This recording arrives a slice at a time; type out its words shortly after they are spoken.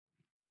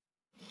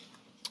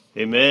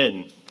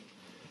Amen.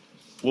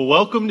 Well,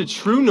 welcome to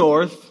True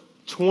North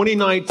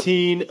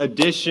 2019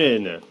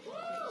 edition.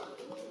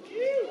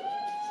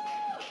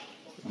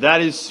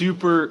 That is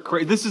super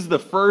crazy. This is the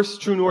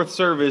first True North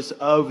service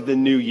of the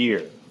new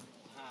year.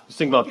 Just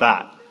think about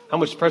that. How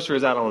much pressure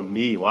is that on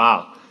me?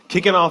 Wow.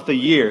 Kicking off the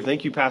year.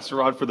 Thank you, Pastor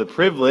Rod, for the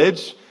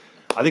privilege.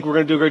 I think we're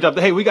going to do a great job.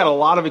 Hey, we got a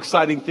lot of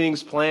exciting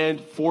things planned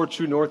for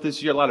True North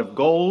this year. A lot of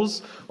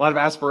goals, a lot of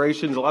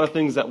aspirations, a lot of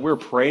things that we're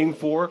praying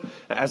for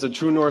as a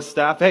True North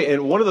staff. Hey,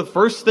 and one of the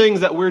first things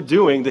that we're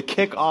doing to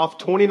kick off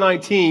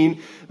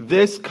 2019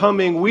 this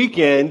coming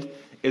weekend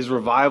is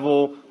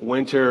Revival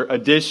Winter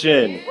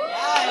Edition.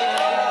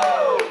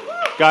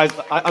 Guys,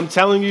 I'm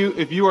telling you,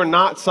 if you are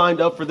not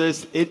signed up for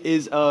this, it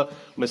is a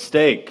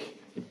mistake.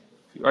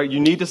 All right,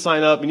 you need to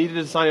sign up. You needed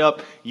to sign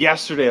up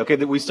yesterday, okay?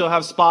 We still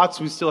have spots.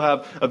 We still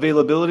have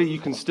availability. You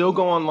can still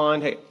go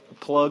online. Hey,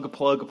 plug,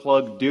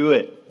 do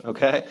it,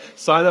 okay?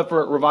 Sign up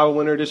for Revival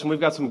Winter Edition. We've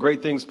got some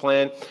great things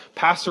planned.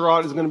 Pastor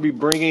Rod is going to be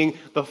bringing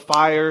the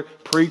fire,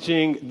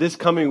 preaching this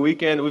coming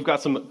weekend. We've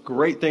got some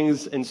great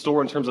things in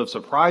store in terms of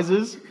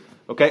surprises,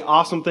 okay?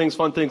 Awesome things,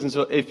 fun things. And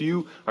so if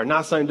you are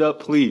not signed up,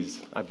 please,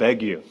 I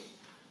beg you,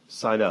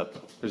 sign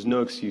up. There's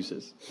no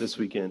excuses this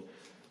weekend.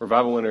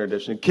 Revival Winter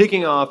Edition,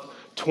 kicking off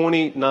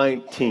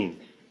 2019.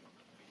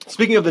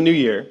 Speaking of the new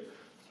year,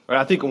 right,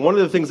 I think one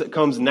of the things that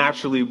comes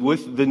naturally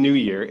with the new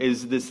year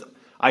is this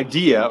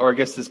idea, or I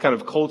guess this kind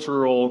of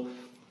cultural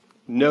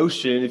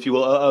notion, if you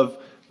will, of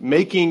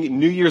making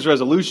New Year's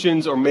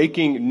resolutions or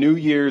making New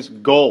Year's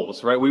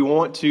goals, right? We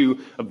want to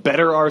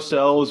better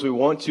ourselves. We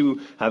want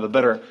to have a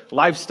better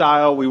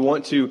lifestyle. We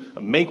want to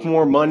make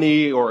more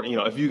money, or,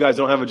 if you guys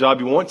don't have a job,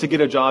 you want to get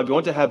a job. You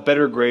want to have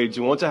better grades.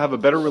 You want to have a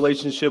better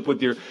relationship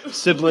with your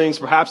siblings.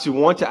 Perhaps you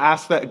want to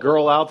ask that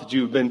girl out that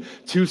you've been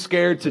too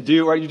scared to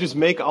do, right? You just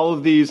make all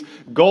of these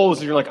goals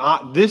and you're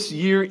like, this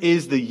year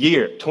is the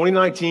year.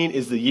 2019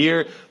 is the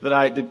year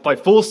that by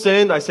full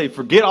send, I say,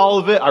 forget all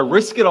of it. I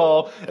risk it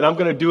all, and I'm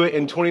going to do it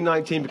in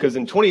 2019, because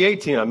in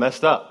 2018 I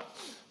messed up.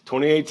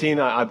 2018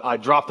 I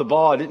dropped the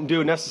ball. I didn't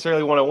do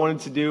necessarily what I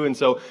wanted to do, and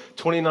so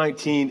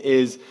 2019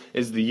 is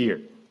the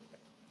year.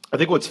 I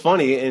think what's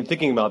funny in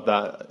thinking about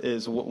that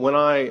is when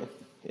I,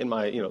 in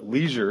my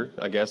leisure,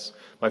 I guess,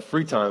 my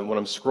free time, when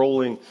I'm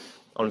scrolling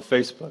on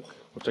Facebook,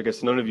 which I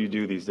guess none of you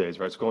do these days,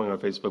 right? Scrolling on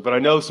Facebook. But I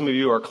know some of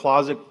you are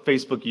closet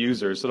Facebook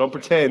users, so don't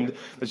pretend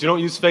that you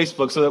don't use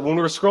Facebook. So that when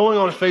we're scrolling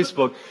on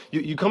Facebook,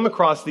 you come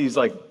across these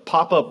like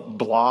pop-up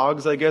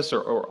blogs, I guess,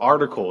 or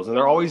articles, and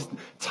they're always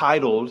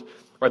titled,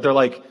 right? They're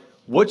like,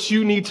 what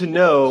you need to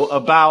know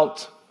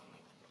about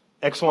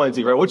X, Y, and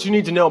Z, right? What you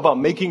need to know about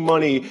making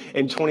money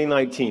in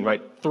 2019,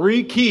 right?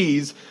 3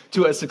 keys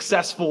to a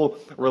successful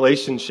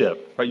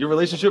relationship, right? Your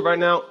relationship right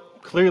now,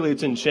 clearly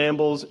it's in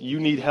shambles.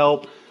 You need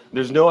help.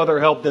 There's no other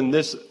help than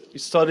this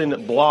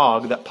sudden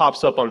blog that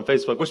pops up on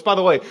Facebook, which, by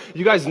the way,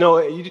 you guys know,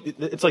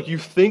 it's like you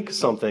think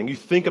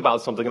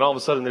about something, and all of a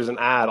sudden there's an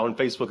ad on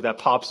Facebook that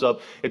pops up.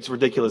 It's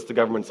ridiculous. The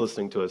government's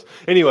listening to us.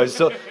 Anyway,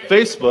 so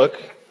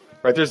Facebook,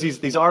 right, there's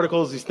these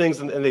articles, these things,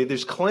 and they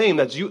just claim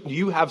that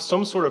you have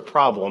some sort of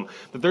problem,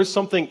 that there's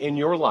something in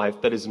your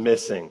life that is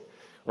missing.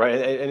 Right,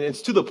 and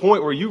it's to the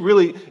point where you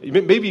really,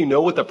 maybe you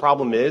know what the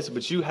problem is,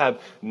 but you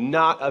have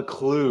not a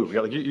clue.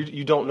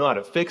 You don't know how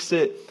to fix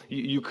it.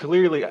 You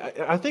clearly,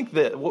 I think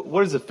that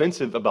what is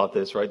offensive about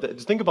this, right?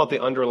 Just think about the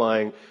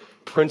underlying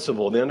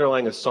principle, the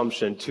underlying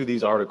assumption to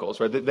these articles,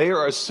 right? That they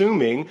are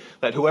assuming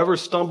that whoever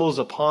stumbles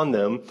upon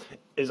them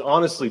is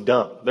honestly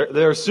dumb.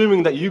 They're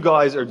assuming that you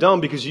guys are dumb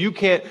because you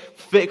can't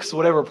fix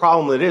whatever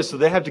problem it is. So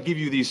they have to give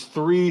you these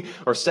 3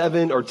 or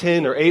 7 or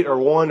 10 or 8 or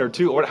 1 or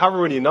 2 or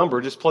however many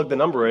number, just plug the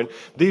number in.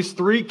 These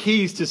 3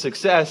 keys to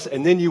success,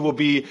 and then you will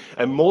be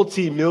a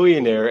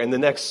multi-millionaire in the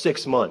next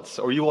 6 months.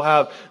 Or you will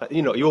have,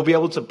 you will be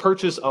able to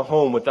purchase a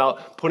home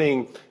without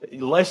putting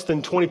less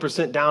than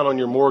 20% down on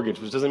your mortgage,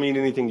 which doesn't mean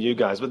anything to you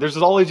guys. But there's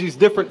always these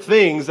different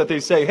things that they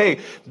say, hey,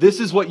 this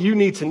is what you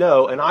need to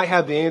know, and I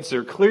have the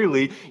answer.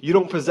 Clearly, you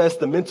don't possess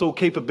the mental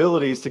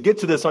capabilities to get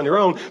to this on your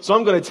own, so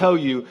I'm going to tell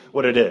you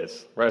what it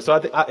is, right? So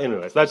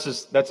anyways,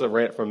 that's a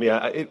rant from me.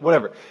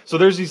 Whatever. So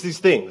there's these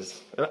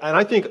things, and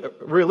I think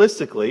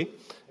realistically,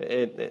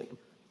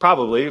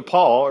 probably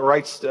Paul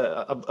writes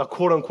a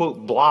quote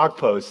unquote blog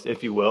post,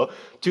 if you will,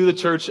 to the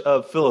church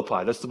of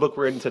Philippi. That's the book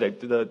we're in today,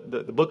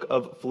 the book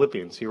of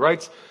Philippians. He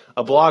writes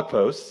a blog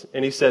post,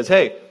 and he says,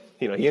 hey,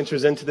 he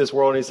enters into this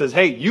world, and he says,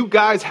 hey, you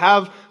guys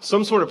have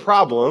some sort of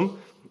problem,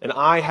 and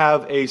I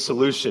have a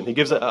solution. He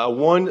gives a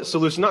one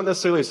solution, not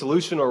necessarily a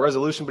solution or a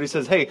resolution, but he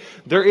says, hey,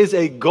 there is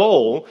a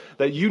goal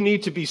that you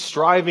need to be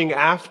striving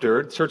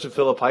after, Church of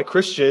Philippi,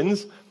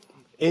 Christians,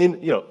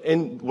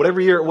 in whatever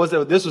year it was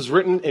that this was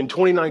written in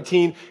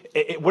 2019,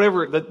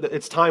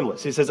 it's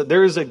timeless. He says that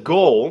there is a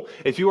goal.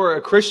 If you are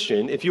a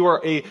Christian, if you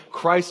are a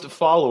Christ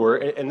follower,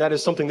 and that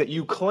is something that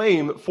you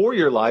claim for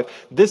your life,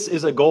 this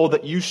is a goal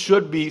that you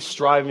should be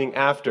striving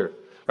after.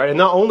 right? And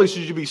not only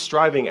should you be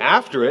striving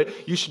after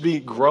it, you should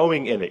be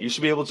growing in it. You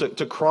should be able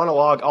to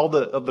chronologue all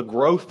of the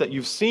growth that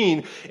you've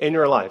seen in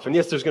your life. And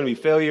yes, there's going to be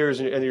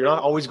failures, and you're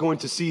not always going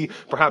to see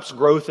perhaps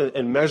growth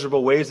in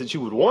measurable ways that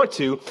you would want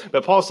to,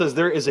 but Paul says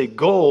there is a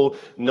goal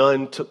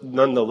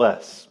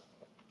nonetheless.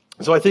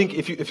 So I think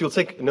if you'll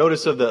take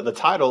notice of the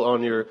title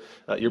on your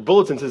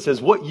bulletins, it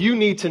says what you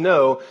need to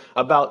know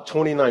about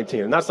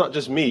 2019. And that's not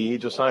just me,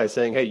 Josiah,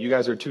 saying, hey, you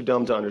guys are too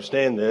dumb to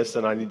understand this,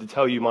 and I need to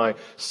tell you my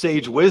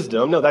sage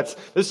wisdom. No,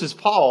 this is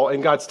Paul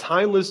and God's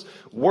timeless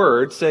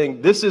word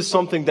saying this is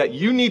something that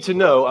you need to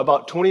know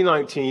about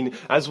 2019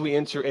 as we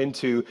enter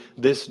into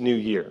this new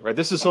year, right?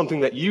 This is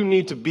something that you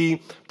need to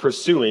be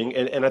pursuing.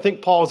 And I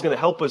think Paul is going to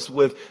help us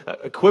with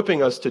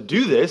equipping us to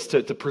do this,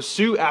 to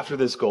pursue after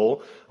this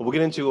goal. We'll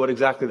get into what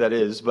exactly that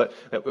is, but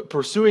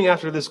pursuing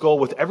after this goal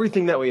with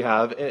everything that we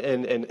have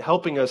and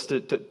helping us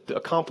to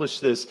accomplish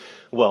this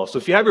well. So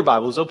if you have your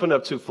Bibles, open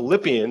up to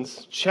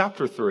Philippians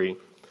chapter 3.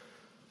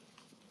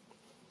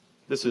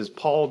 This is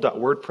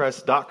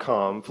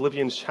paul.wordpress.com,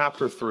 Philippians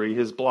chapter 3,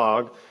 his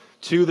blog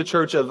to the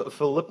church of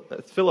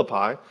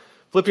Philippi.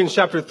 Philippians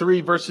chapter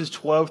 3, verses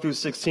 12 through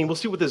 16. We'll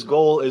see what this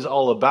goal is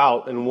all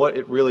about and what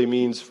it really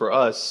means for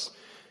us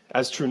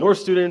as True North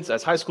students,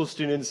 as high school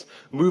students,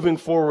 moving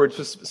forward,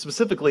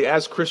 specifically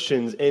as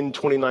Christians in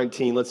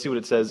 2019. Let's see what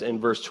it says in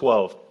verse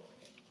 12.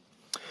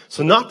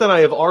 So not that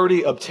I have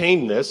already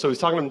obtained this. So he's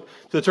talking to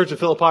the church of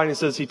Philippi,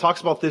 and he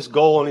talks about this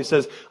goal, and he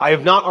says, I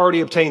have not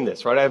already obtained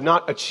this, right? I have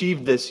not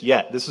achieved this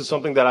yet. This is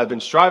something that I've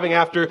been striving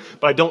after,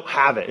 but I don't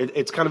have it.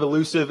 It's kind of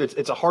elusive.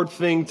 It's a hard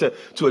thing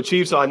to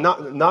achieve. So I'm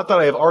not that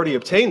I have already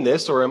obtained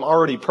this or am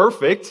already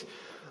perfect,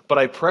 but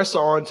I press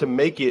on to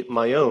make it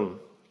my own,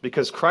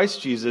 because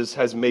Christ Jesus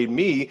has made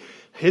me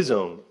his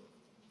own.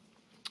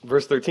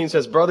 Verse 13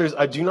 says, brothers,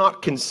 I do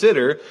not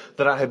consider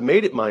that I have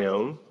made it my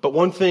own, but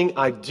one thing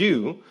I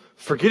do,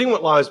 forgetting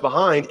what lies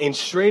behind and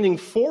straining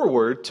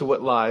forward to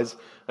what lies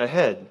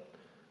ahead.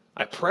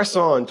 I press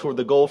on toward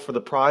the goal for the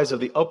prize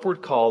of the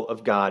upward call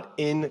of God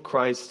in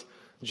Christ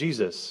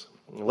Jesus.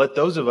 Let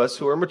those of us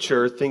who are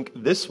mature think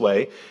this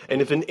way,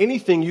 and if in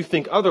anything you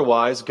think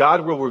otherwise,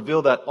 God will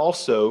reveal that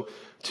also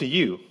to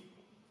you.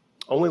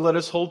 Only let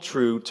us hold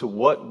true to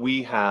what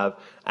we have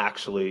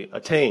actually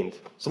attained.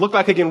 So look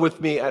back again with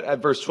me at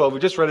verse 12. We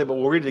just read it, but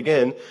we'll read it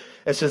again.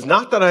 It says,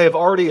 not that I have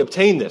already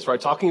obtained this, right?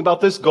 Talking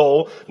about this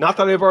goal. Not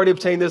that I have already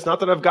obtained this.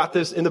 Not that I've got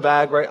this in the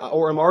bag, right?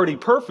 Or I'm already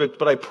perfect,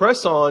 but I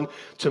press on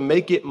to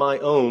make it my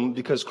own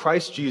because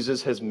Christ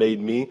Jesus has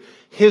made me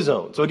his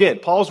own. So again,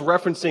 Paul's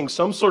referencing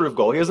some sort of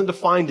goal. He hasn't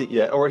defined it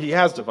yet, or he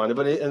has defined it,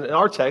 but in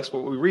our text,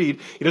 what we read,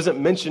 he doesn't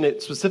mention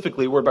it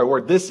specifically word by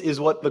word. This is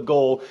what the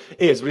goal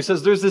is. But he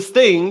says there's this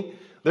thing,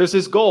 there's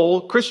this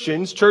goal,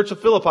 Christians, Church of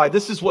Philippi,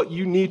 this is what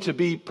you need to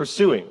be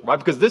pursuing, right?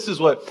 Because this is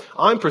what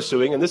I'm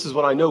pursuing, and this is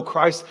what I know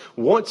Christ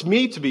wants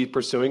me to be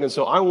pursuing, and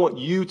so I want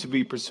you to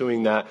be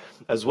pursuing that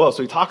as well.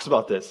 So he talks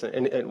about this,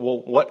 and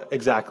well, what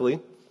exactly?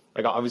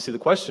 Like obviously the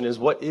question is,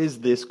 what is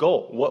this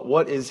goal?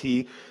 What is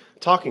he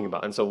talking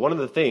about? And so one of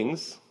the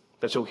things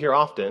that you'll hear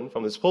often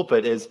from this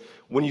pulpit is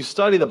when you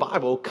study the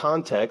Bible,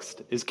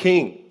 context is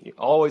king. You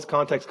always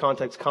context. You want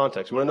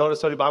to know how to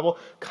study the Bible?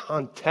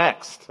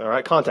 Context. All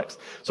right,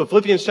 context. So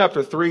Philippians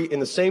chapter 3, in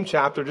the same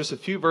chapter, just a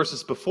few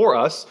verses before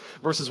us,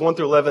 verses 1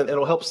 through 11,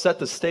 it'll help set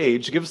the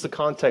stage, give us the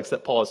context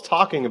that Paul is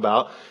talking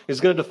about. He's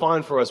going to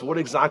define for us what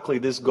exactly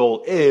this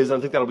goal is, and I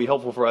think that'll be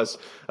helpful for us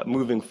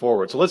moving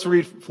forward. So let's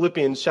read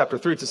Philippians chapter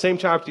 3. It's the same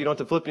chapter. You don't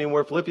have to flip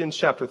anywhere. Philippians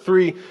chapter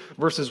 3,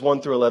 verses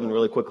 1 through 11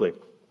 really quickly.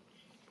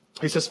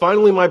 He says,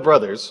 finally, my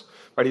brothers,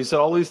 right? He said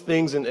all these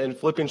things in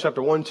Philippians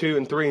chapter 1, 2,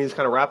 and 3, and he's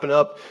kind of wrapping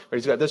up. Right?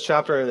 He's got this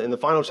chapter and the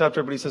final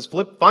chapter, but he says,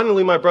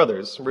 finally, my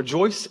brothers,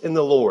 rejoice in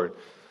the Lord.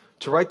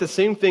 To write the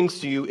same things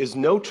to you is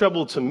no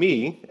trouble to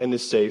me and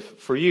is safe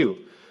for you.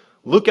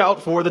 Look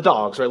out for the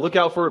dogs, right? Look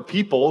out for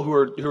people who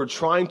are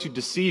trying to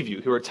deceive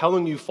you, who are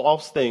telling you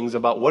false things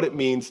about what it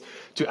means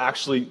to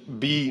actually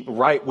be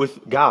right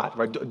with God,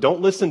 right?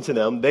 Don't listen to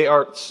them. They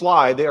are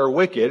sly. They are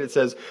wicked. It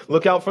says,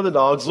 look out for the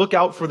dogs. Look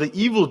out for the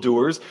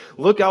evildoers.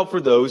 Look out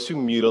for those who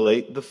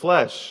mutilate the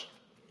flesh.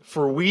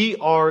 For we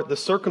are the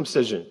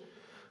circumcision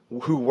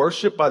who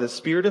worship by the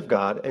Spirit of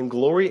God and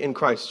glory in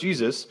Christ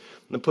Jesus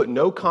and put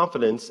no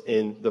confidence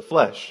in the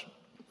flesh.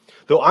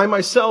 Though I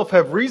myself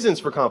have reasons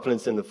for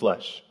confidence in the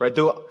flesh, right?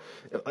 Though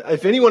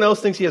if anyone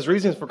else thinks he has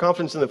reasons for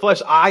confidence in the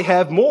flesh, I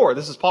have more.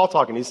 This is Paul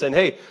talking. He's saying,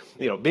 hey,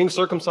 being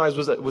circumcised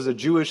was a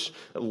Jewish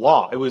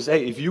law. It was,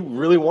 hey, if you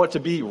really want to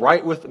be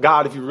right with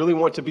God, if you really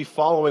want to be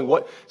following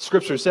what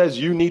Scripture says,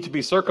 you need to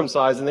be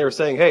circumcised. And they were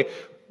saying, hey,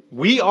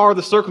 we are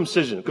the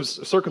circumcision,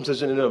 because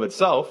circumcision in and of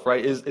itself,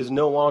 right, is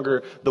no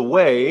longer the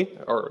way,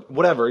 or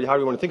whatever, however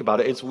you want to think about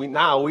it.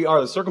 We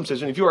are the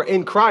circumcision. If you are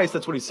in Christ,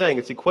 that's what he's saying.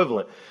 It's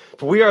equivalent.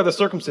 For we are the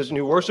circumcision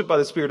who worship by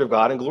the Spirit of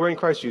God and glory in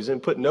Christ Jesus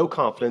and put no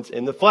confidence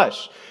in the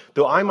flesh.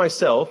 Though I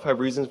myself have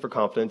reasons for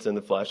confidence in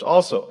the flesh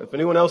also. If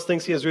anyone else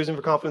thinks he has reason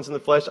for confidence in the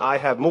flesh, I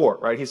have more,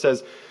 right? He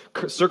says,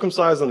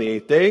 circumcised on the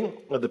 8th day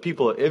of the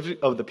people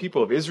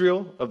of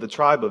Israel, of the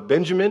tribe of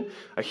Benjamin,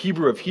 a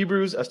Hebrew of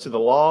Hebrews, as to the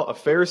law, a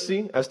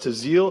Pharisee, as to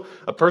zeal,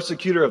 a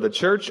persecutor of the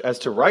church, as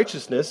to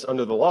righteousness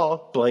under the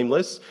law,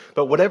 blameless.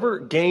 But whatever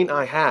gain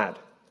I had,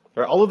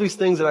 right, all of these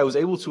things that I was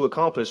able to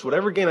accomplish,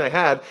 whatever gain I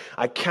had,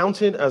 I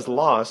counted as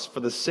loss for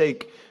the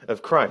sake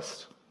of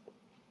Christ.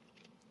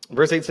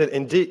 Verse 8 said,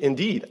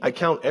 Indeed, I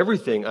count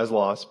everything as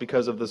loss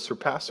because of the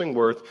surpassing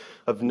worth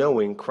of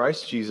knowing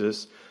Christ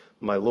Jesus,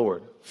 my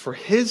Lord. For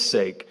his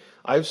sake,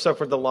 I've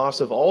suffered the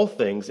loss of all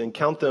things and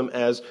count them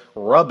as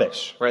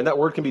rubbish. Right? And that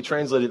word can be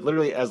translated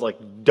literally as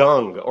like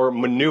dung or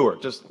manure,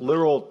 just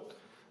literal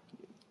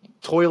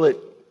toilet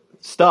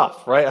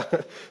stuff, right?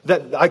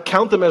 That I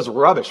count them as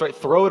rubbish, right?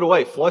 Throw it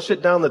away, flush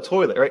it down the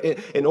toilet, right?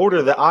 In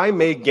order that I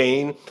may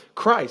gain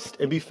Christ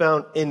and be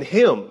found in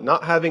him,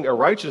 not having a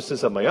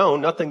righteousness of my own,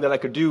 nothing that I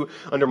could do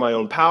under my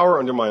own power,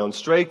 under my own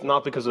strength,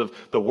 not because of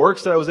the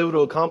works that I was able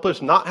to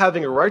accomplish, not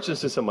having a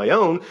righteousness of my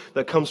own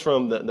that comes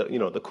from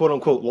the quote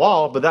unquote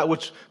law, but that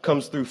which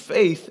comes through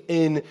faith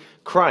in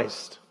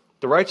Christ.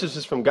 The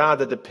righteousness from God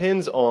that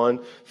depends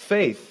on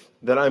faith,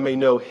 that I may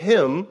know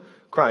him,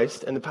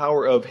 Christ, and the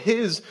power of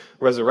his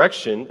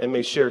resurrection, and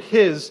may share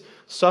his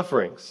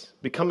sufferings,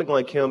 becoming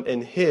like him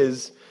in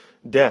his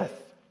death,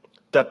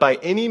 that by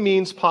any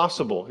means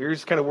possible,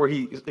 here's kind of where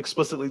he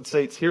explicitly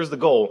states, here's the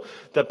goal,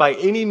 that by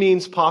any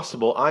means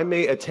possible I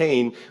may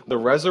attain the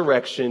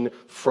resurrection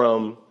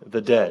from the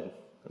dead.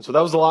 And so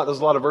that was a lot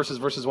of verses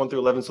 1 through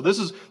 11. So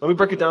let me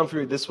break it down for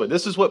you this way.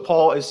 This is what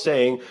Paul is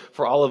saying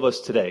for all of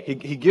us today.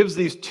 He gives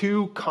these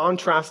two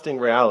contrasting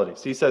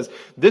realities. He says,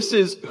 this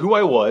is who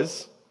I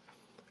was,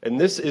 and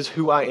this is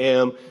who I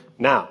am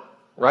now,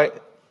 right?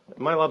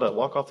 Am I allowed to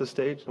walk off the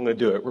stage? I'm going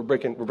to do it. We're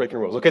breaking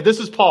rules. Okay, this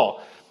is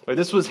Paul. Right,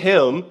 this was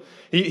him.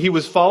 He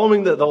was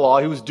following the law.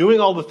 He was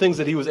doing all the things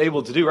that he was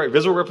able to do, right?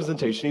 Visual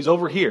representation. He's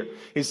over here.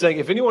 He's saying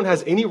if anyone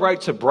has any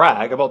right to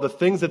brag about the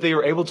things that they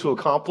were able to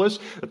accomplish,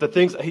 that the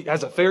things,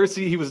 as a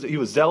Pharisee, he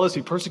was zealous.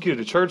 He persecuted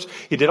the church.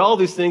 He did all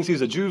these things. He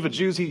was a Jew of the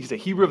Jews. He's a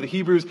Hebrew of the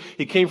Hebrews.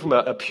 He came from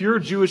a pure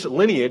Jewish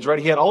lineage, right?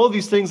 He had all of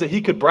these things that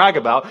he could brag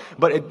about,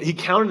 but he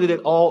counted it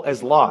all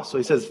as loss. So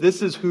he says,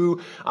 this is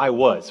who I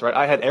was, right?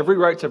 I had every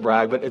right to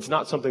brag, but it's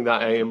not something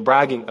that I am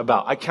bragging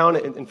about. I count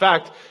it, in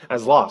fact,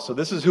 as loss. So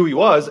this is who he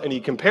was, and he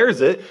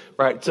compares it,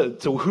 right,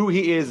 to who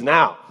he is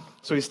now.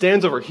 So he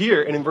stands over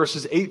here, and in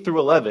verses 8 through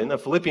 11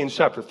 of Philippians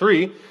chapter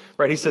 3,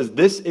 right, he says,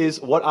 this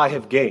is what I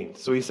have gained.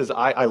 So he says,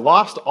 I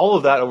lost all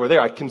of that over there.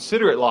 I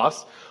consider it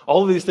loss.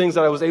 All of these things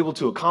that I was able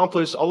to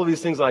accomplish, all of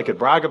these things that I could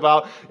brag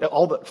about,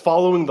 all the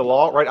following the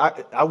law,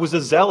 right? I was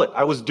a zealot.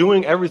 I was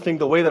doing everything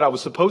the way that I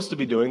was supposed to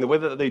be doing, the way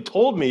that they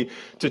told me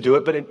to do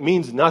it, but it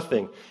means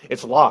nothing.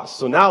 It's lost.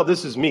 So now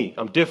this is me.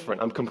 I'm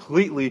different. I'm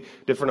completely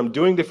different. I'm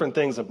doing different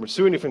things. I'm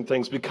pursuing different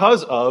things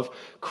because of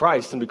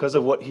Christ and because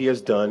of what he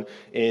has done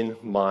in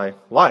my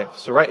life.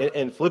 So right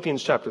in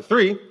Philippians chapter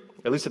 3,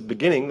 at least at the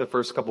beginning, the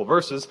first couple of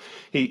verses,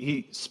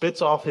 he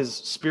spits off his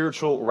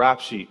spiritual rap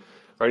sheet,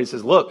 right? He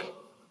says, look,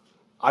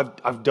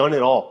 I've done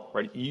it all,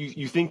 right?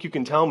 You think you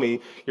can tell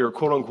me you're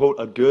quote unquote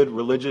a good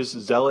religious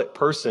zealot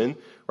person,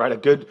 right? A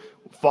good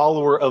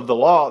follower of the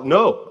law.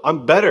 No,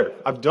 I'm better.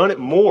 I've done it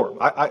more.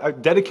 I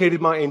dedicated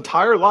my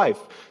entire life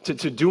to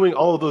doing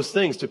all of those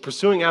things, to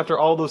pursuing after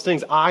all of those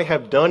things. I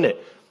have done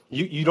it.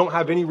 You don't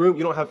have any room.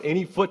 You don't have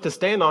any foot to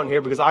stand on here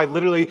because I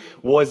literally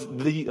was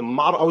the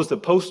model. I was the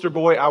poster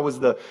boy. I was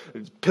the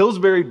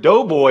Pillsbury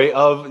Doughboy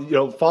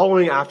of,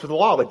 following after the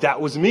law. Like that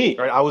was me,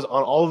 right? I was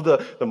on all of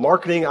the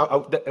marketing.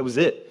 That was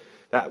it.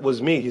 That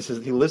was me. He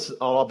says, he lists it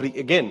all, but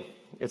again,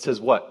 it says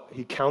what?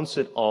 He counts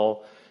it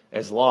all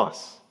as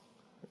loss.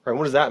 Right?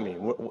 What does that mean?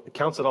 What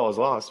counts it all as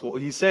loss? Well,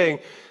 he's saying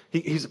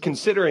he's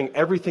considering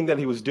everything that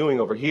he was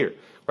doing over here.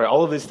 Right,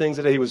 all of these things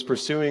that he was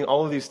pursuing,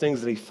 all of these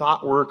things that he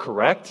thought were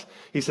correct,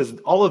 he says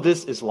all of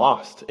this is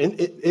lost.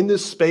 In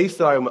this space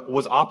that I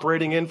was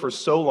operating in for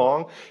so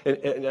long,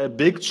 in a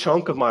big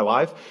chunk of my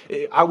life,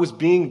 I was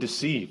being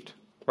deceived.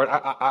 Right,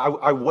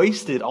 I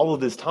wasted all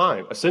of this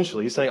time,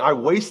 essentially. He's saying I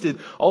wasted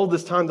all of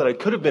this time that I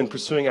could have been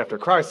pursuing after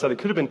Christ, that I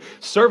could have been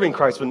serving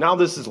Christ, but now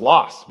this is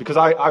lost because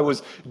I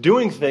was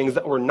doing things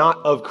that were not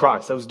of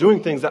Christ. I was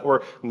doing things that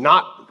were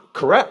not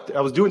correct.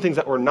 I was doing things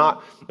that were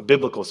not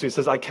biblical. So he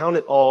says, I count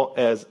it all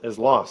as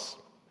loss.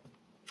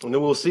 And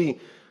then we'll see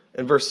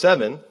in verse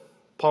 7,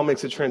 Paul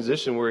makes a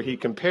transition where he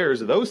compares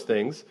those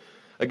things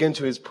again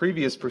to his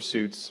previous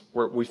pursuits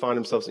where we find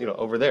himself,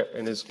 over there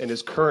in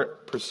his current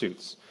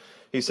pursuits.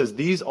 He says,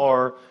 these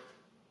are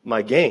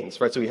my gains,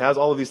 right? So he has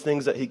all of these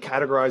things that he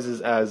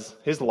categorizes as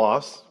his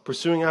loss,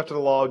 pursuing after the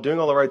law, doing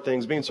all the right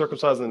things, being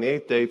circumcised on the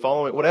 8th day,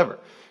 following it, whatever.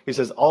 He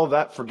says, all of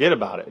that, forget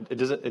about it.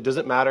 It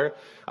doesn't matter.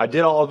 I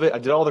did all of it. I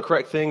did all the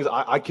correct things.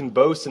 I can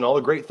boast in all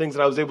the great things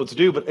that I was able to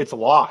do, but it's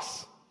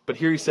loss. But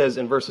here he says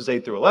in verses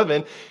 8 through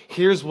 11,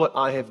 here's what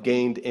I have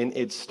gained in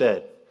its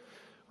stead.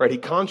 Right? He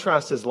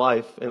contrasts his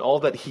life and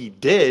all that he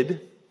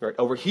did right?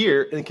 Over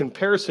here in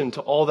comparison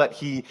to all that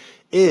he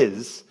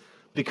is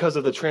because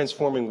of the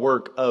transforming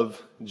work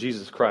of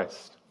Jesus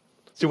Christ.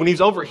 See, when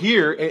he's over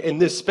here in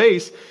this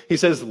space, he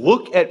says,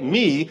 look at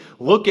me,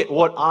 look at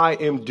what I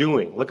am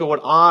doing, look at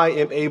what I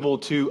am able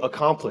to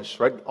accomplish,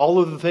 right? All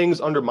of the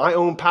things under my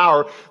own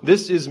power,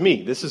 this is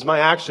me, this is my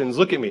actions,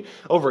 look at me.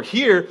 Over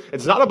here,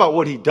 it's not about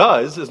what he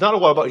does, it's not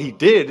about what he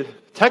did,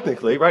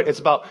 technically, right? It's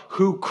about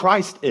who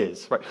Christ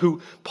is, right?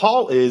 Who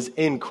Paul is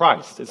in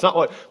Christ. It's not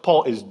what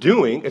Paul is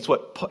doing, it's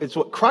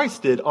what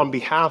Christ did on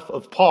behalf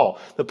of Paul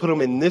that put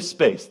him in this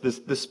space,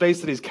 this space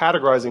that he's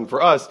categorizing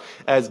for us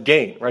as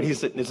gain, right? He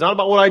said, it's not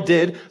about what I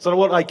did, it's not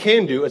what I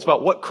can do, it's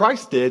about what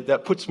Christ did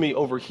that puts me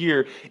over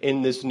here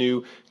in this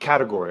new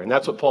category. And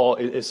that's what Paul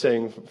is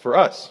saying for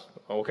us.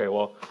 Okay,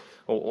 well,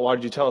 why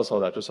did you tell us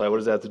all that, Josiah? What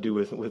does that have to do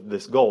with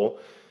this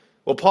goal?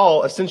 Well,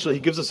 Paul, essentially, he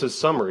gives us a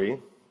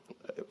summary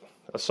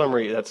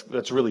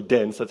that's really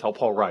dense. That's how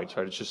Paul writes,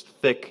 right? It's just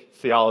thick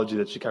theology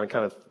that you kind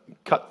of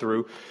cut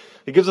through.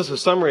 He gives us a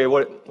summary of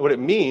what it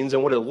means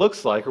and what it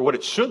looks like, or what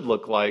it should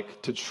look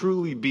like, to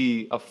truly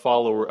be a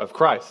follower of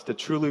Christ, to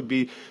truly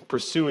be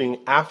pursuing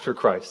after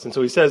Christ. And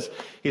so he says,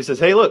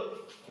 hey,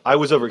 look, I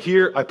was over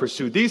here, I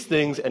pursued these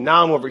things, and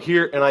now I'm over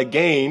here, and I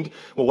gained.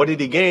 Well, what did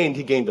he gain?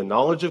 He gained the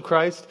knowledge of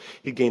Christ,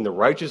 he gained the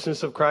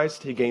righteousness of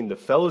Christ, he gained the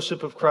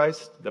fellowship of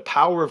Christ, the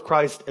power of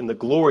Christ, and the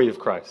glory of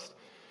Christ.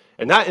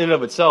 And that in and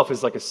of itself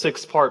is like a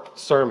 6-part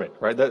sermon,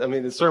 right?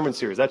 The sermon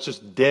series, that's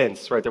just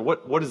dense right there.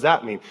 What does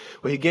that mean?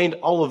 Well, he gained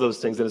all of those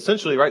things. And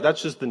essentially, right,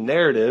 that's just the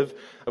narrative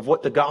of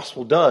what the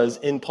gospel does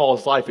in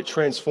Paul's life. It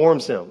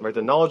transforms him, right?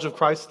 The knowledge of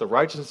Christ, the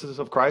righteousness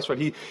of Christ,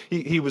 right?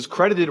 He was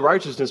credited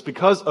righteousness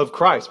because of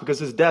Christ, because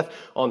his death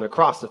on the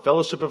cross, the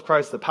fellowship of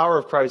Christ, the power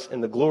of Christ,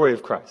 and the glory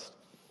of Christ.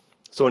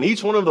 So in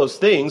each one of those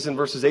things, in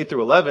verses 8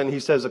 through 11, he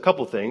says a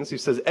couple things. He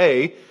says,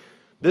 A,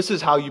 this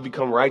is how you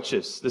become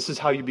righteous. This is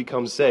how you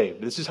become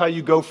saved. This is how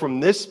you go from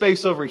this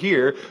space over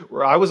here,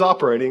 where I was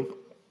operating,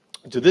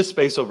 to this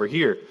space over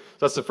here. So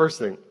that's the first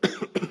thing.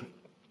 And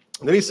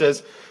then he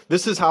says,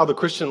 this is how the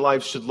Christian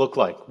life should look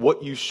like,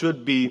 what you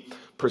should be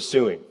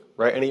pursuing,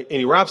 right? And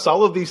he wraps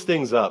all of these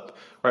things up,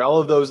 right? All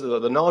of those,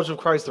 the knowledge of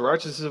Christ, the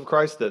righteousness of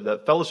Christ,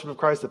 the fellowship of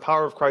Christ, the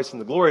power of Christ,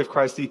 and the glory of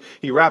Christ.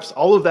 He wraps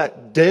all of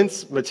that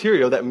dense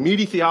material, that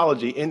meaty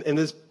theology in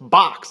this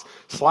box,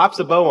 slaps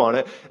a bow on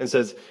it, and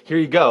says, here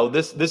you go.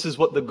 This is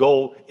what the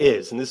goal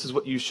is, and this is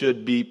what you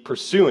should be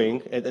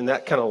pursuing. And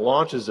that kind of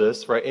launches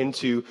us right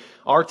into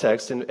our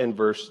text in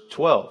verse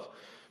 12.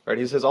 Right?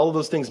 He says all of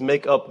those things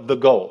make up the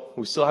goal.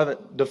 We still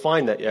haven't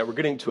defined that yet. We're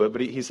getting to it,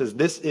 but he says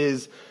this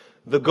is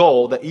the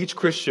goal that each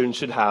Christian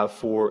should have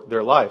for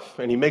their life.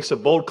 And he makes a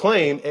bold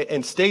claim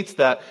and states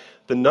that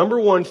the number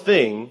one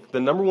thing, the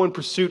number one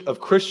pursuit of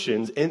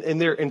Christians in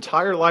their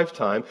entire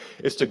lifetime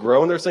is to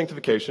grow in their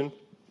sanctification,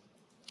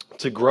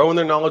 to grow in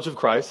their knowledge of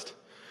Christ,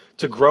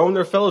 to grow in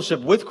their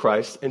fellowship with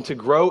Christ, and to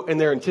grow in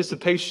their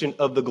anticipation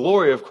of the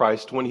glory of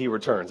Christ when he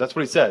returns. That's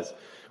what he says.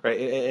 Right?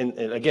 And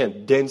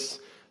again, dense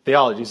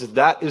theology. He says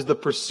that is the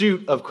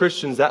pursuit of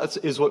Christians. That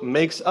is what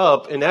makes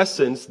up, in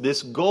essence,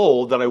 this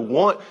goal that I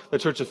want the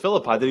Church of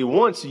Philippi, that he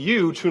wants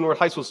you, True North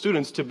High School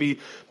students, to be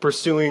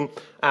pursuing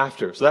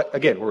after. So that,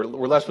 again, we're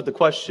left with the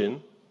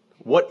question,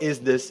 what is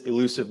this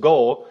elusive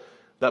goal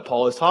that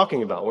Paul is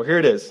talking about? Well, here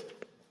it is.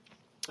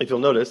 If you'll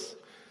notice,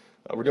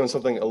 we're doing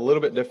something a little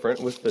bit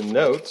different with the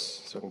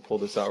notes, so I can pull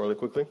this out really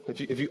quickly.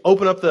 If you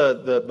open up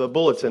the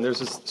bulletin, there's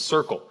this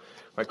circle.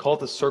 I call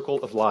it the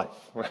circle of life.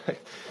 Right?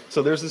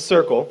 So there's this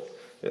circle.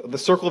 The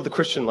circle of the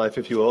Christian life,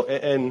 if you will,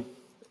 and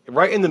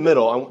right in the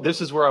middle,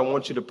 this is where I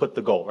want you to put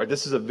the goal, right?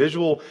 This is a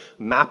visual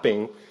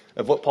mapping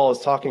of what Paul is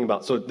talking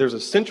about. So there's a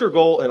center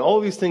goal, and all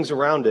of these things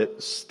around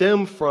it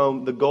stem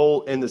from the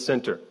goal in the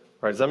center,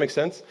 right? Does that make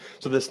sense?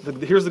 So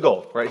here's the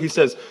goal, right? He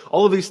says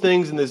all of these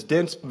things in this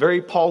dense, very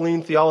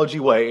Pauline theology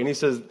way, and he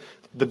says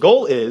the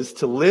goal is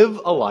to live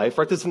a life,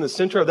 right? This is in the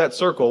center of that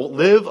circle,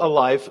 live a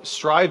life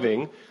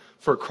striving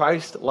for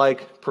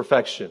Christ-like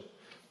perfection.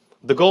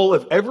 The goal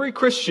of every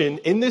Christian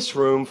in this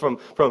room, from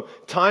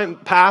time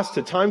past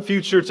to time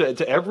future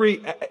to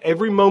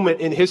every moment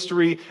in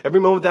history,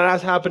 every moment that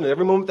has happened and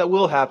every moment that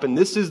will happen,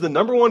 this is the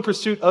number one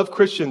pursuit of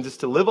Christians, is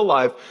to live a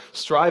life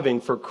striving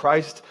for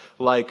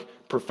Christ-like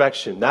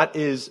perfection. That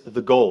is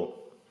the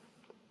goal.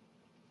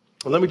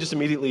 And let me just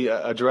immediately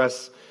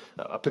address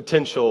a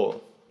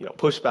potential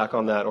pushback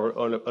on that,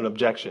 or an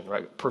objection.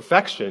 Right?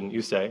 Perfection,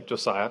 you say,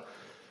 Josiah.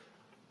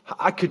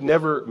 I could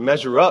never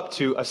measure up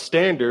to a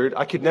standard.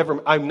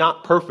 I'm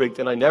not perfect,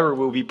 and I never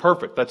will be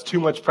perfect. That's too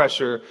much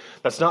pressure.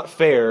 That's not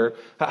fair.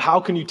 How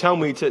can you tell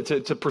me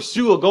to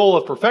pursue a goal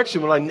of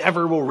perfection when I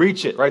never will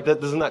reach it, right?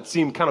 Doesn't that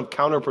seem kind of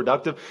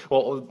counterproductive?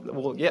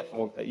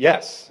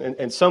 Yes,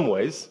 in some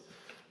ways,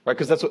 right?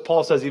 Because that's what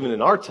Paul says even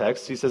in our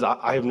text. He says,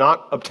 I have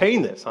not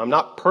obtained this. I'm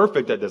not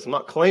perfect at this. I'm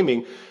not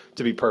claiming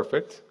to be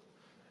perfect.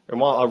 And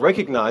while I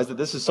recognize that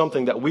this is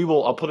something that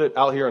I'll put it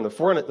out here on the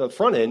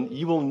front end,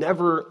 you will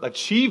never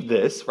achieve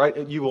this,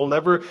 right? You will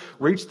never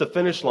reach the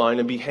finish line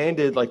and be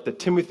handed like the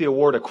Timothy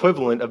Award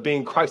equivalent of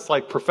being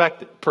Christ-like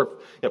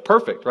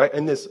perfect, right,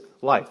 in this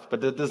life. But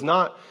that does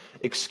not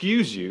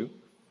excuse you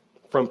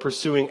from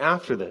pursuing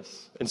after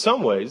this. In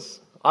some ways,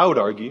 I would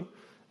argue,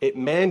 it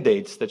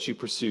mandates that you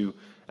pursue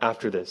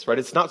after this, right?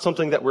 It's not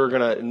something that we're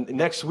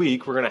next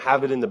week, we're gonna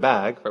have it in the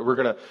bag, right?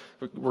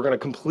 We're gonna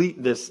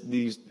complete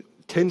these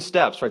 10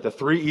 steps, right? The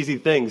 3 easy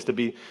things to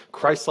be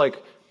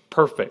Christ-like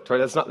perfect, right?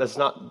 That's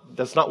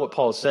not what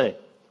Paul is saying,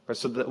 right?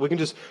 So that we can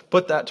just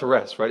put that to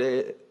rest,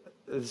 right?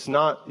 It's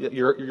not,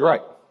 you're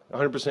right,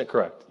 100%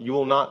 correct. You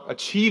will not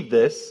achieve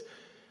this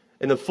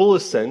in the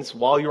fullest sense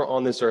while you're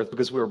on this earth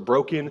because we're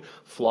broken,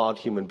 flawed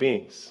human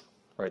beings,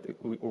 right?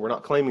 We're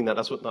not claiming that.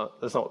 That's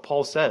not what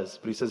Paul says.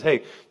 But he says,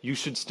 hey, you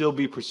should still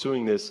be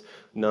pursuing this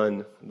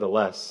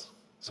nonetheless.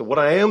 So what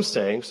I am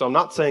saying, so I'm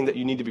not saying that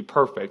you need to be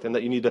perfect and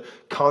that you need to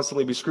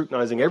constantly be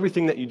scrutinizing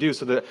everything that you do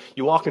so that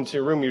you walk into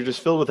your room and you're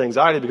just filled with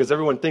anxiety because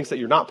everyone thinks that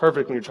you're not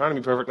perfect when you're trying to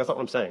be perfect. That's not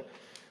what I'm saying,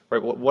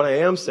 right? What I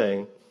am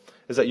saying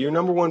is that your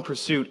number one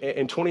pursuit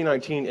in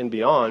 2019 and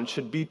beyond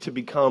should be to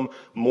become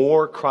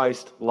more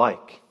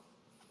Christ-like.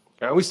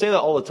 And we say that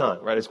all the time,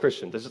 right, as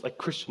Christians. It's just like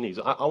Christianese.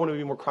 I want to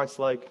be more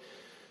Christ-like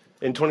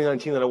in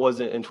 2019 than I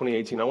was in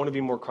 2018. I want to be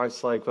more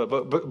Christ-like.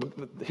 But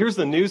here's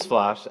the news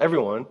flash,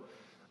 everyone.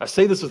 I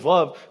say this with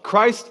love.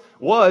 Christ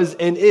was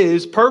and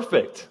is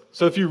perfect.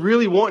 So if you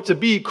really want to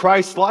be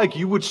Christ-like,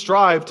 you would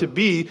strive to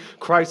be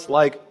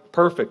Christ-like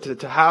perfect,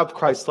 to have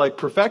Christ-like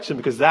perfection,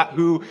 because that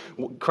who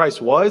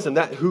Christ was and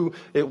that who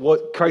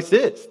what Christ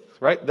is,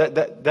 right?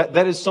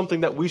 That is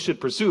something that we should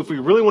pursue. If we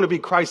really want to be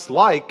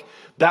Christ-like,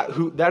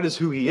 that is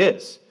who he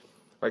is,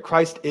 right?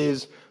 Christ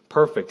is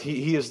perfect.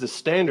 He is the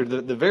standard,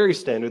 the very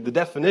standard, the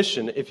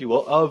definition, if you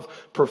will, of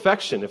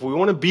perfection. If we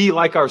want to be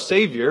like our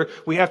Savior,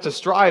 we have to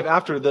strive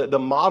after the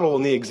model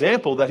and the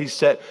example that he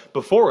set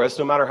before us,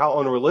 no matter how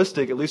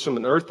unrealistic, at least from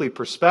an earthly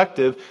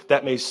perspective,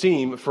 that may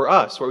seem for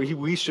us, where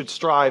we should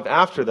strive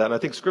after that. And I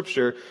think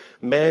Scripture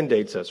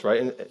mandates us, right?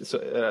 And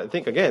so I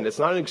think, again, it's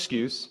not an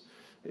excuse.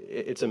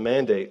 It's a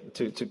mandate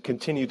to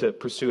continue to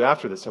pursue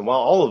after this. And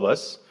while all of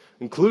us,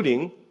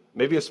 including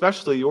maybe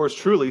especially yours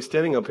truly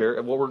standing up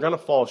here, we're going to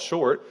fall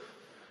short,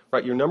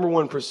 right? Your number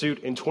one pursuit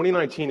in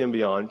 2019 and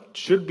beyond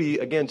should be,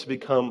 again, to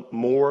become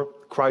more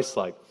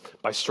Christ-like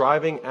by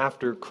striving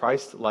after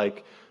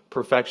Christ-like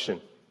perfection.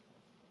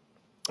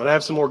 And I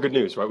have some more good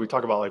news, right? We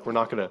talk about like we're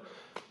not going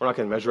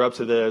to measure up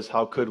to this.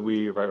 How could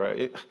we?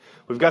 Right?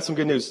 We've got some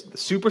good news. The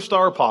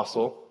superstar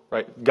apostle,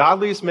 right?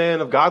 Godliest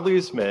man of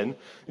godliest men,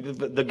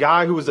 the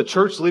guy who was a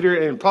church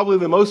leader and probably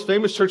the most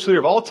famous church leader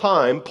of all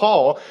time,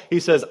 Paul,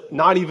 he says,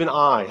 not even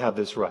I have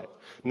this right.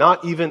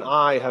 Not even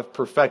I have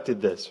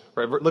perfected this,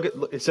 right? Look at,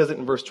 it says it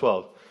in verse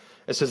 12.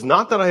 It says,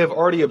 not that I have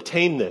already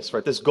obtained this,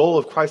 right? This goal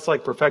of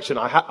Christ-like perfection.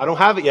 I don't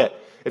have it yet.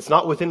 It's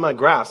not within my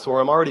grasp,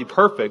 or I'm already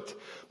perfect,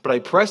 but I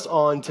press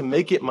on to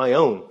make it my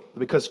own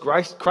because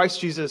Christ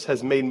Jesus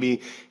has made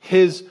me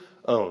his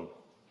own.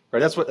 Right,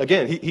 that's what,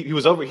 again, he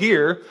was over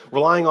here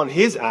relying on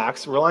his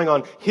acts, relying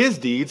on his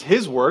deeds,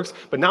 his works,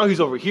 but now he's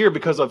over here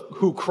because of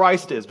who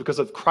Christ is, because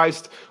of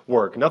Christ's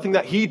work. Nothing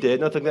that he did,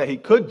 nothing that he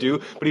could do,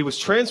 but he was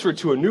transferred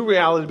to a new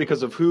reality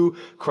because of who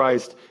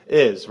Christ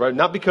is, right?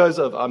 Not because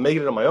of I made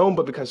it on my own,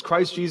 but because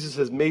Christ Jesus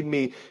has made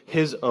me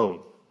his own.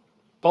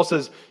 Paul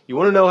says, you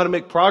want to know how to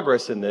make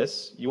progress in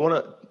this, you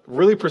want to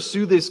really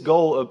pursue this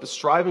goal of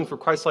striving for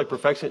Christ-like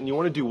perfection, and you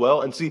want to do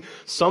well and see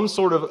some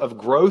sort of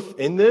growth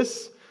in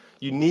this,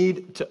 you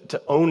need to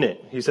own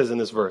it, he says in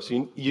this verse.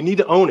 You need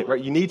to own it,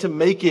 right? You need to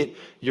make it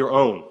your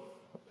own.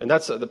 And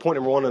that's the point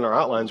number one in our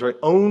outlines, right?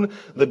 Own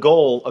the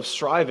goal of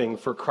striving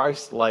for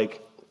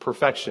Christ-like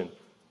perfection.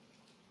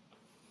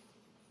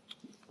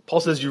 Paul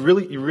says, you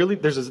really,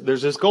 there's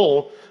this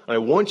goal, and I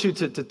want you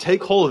to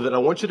take hold of it. I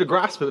want you to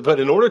grasp it. But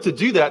in order to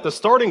do that, the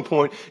starting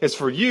point is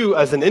for you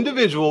as an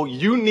individual,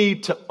 you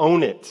need to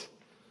own it.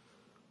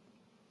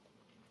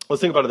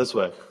 Let's think about it this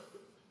way.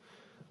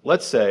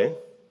 Let's say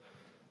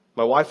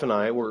my wife and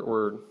I,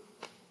 we're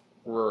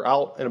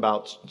out and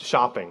about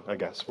shopping, I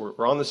guess.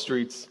 We're on the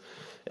streets,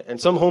 and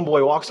some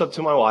homeboy walks up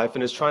to my wife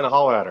and is trying to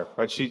holler at her,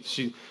 right?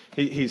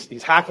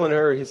 He's hackling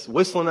her, he's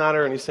whistling at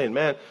her, and he's saying,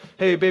 man,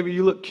 hey, baby,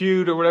 you look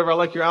cute or whatever. I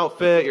like your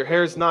outfit. Your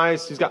hair's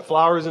nice. He's got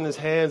flowers in his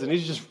hands, and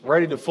he's just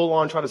ready to full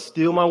on try to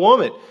steal my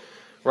woman,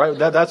 right?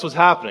 That's what's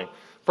happening.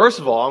 First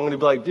of all, I'm going to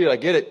be like, dude, I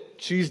get it.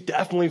 She's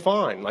definitely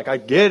fine. Like, I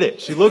get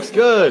it. She looks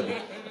good.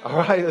 All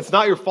right? It's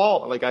not your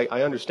fault. Like,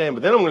 I understand.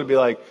 But then I'm going to be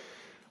like,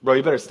 bro,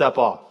 you better step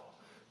off,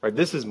 right?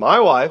 This is my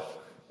wife.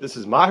 This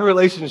is my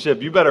relationship.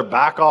 You better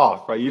back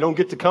off, right? You don't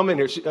get to come in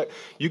here.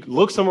 You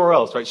look somewhere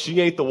else, right? She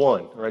ain't the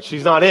one, right?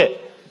 She's not it,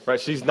 right?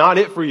 She's not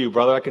it for you,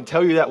 brother. I can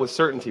tell you that with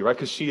certainty, right?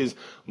 Because she is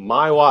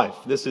my wife.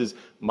 This is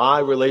my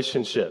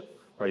relationship,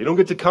 right? You don't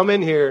get to come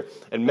in here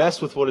and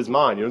mess with what is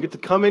mine. You don't get to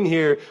come in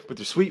here with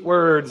your sweet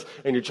words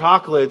and your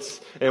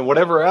chocolates and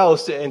whatever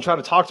else and try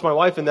to talk to my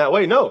wife in that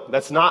way. No,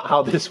 that's not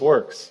how this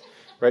works.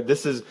 Right?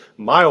 This is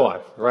my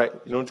wife, right?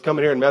 You don't have to come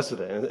in here and mess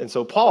with it. And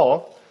so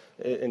Paul,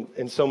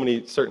 in so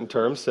many certain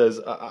terms,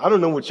 says, I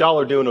don't know what y'all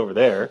are doing over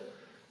there,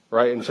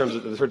 right, in terms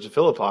of the church of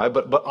Philippi,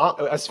 but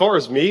as far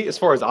as me, as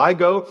far as I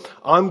go,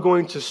 I'm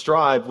going to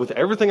strive with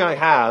everything I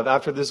have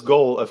after this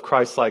goal of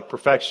Christ-like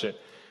perfection,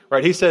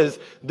 right? He says,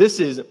 this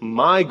is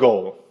my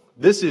goal.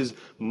 This is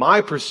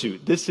my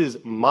pursuit. This is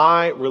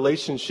my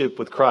relationship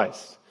with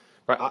Christ.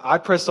 Right? I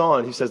press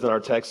on, he says in our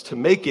text, to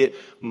make it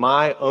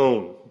my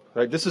own.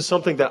 Right? This is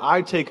something that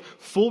I take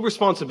full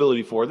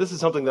responsibility for. This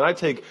is something that I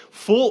take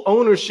full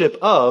ownership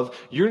of.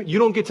 You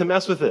don't get to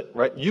mess with it,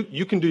 right?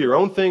 You can do your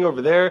own thing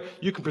over there.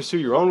 You can pursue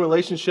your own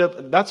relationship.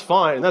 That's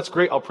fine, and that's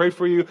great. I'll pray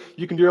for you.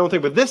 You can do your own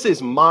thing. But this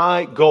is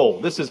my goal.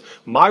 This is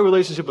my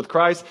relationship with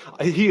Christ.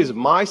 He is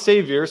my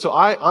Savior, so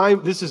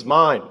this is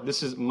mine.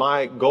 This is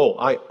my goal.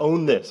 I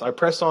own this. I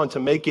press on to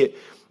make it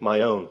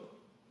my own.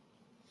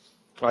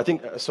 I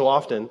think so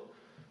often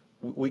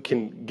we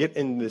can get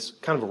in this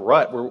kind of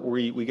rut where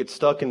we get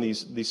stuck in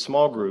these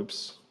small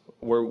groups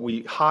where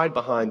we hide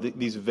behind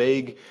these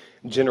vague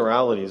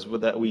generalities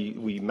that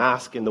we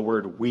mask in the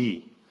word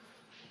we.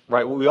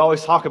 Right? We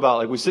always talk about,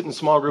 like, we sit in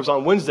small groups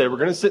on Wednesday. We're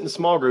going to sit in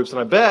small groups, and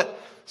I bet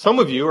some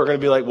of you are going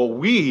to be like, well,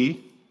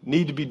 we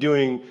need to be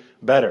doing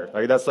better.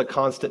 Right? That's the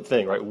constant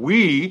thing, right?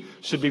 We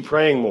should be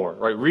praying more,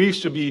 right? We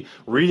should be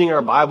reading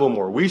our Bible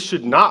more. We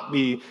should not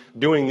be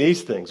doing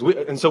these things.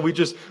 And so we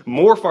just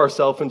morph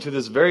ourselves into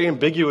this very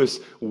ambiguous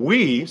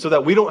we so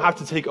that we don't have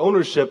to take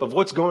ownership of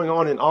what's going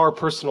on in our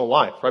personal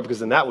life, right? Because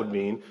then that would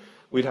mean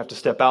we'd have to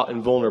step out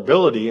in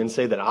vulnerability and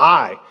say that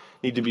I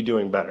need to be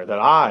doing better, that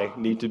I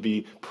need to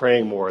be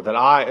praying more,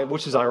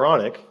 which is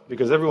ironic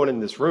because everyone in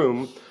this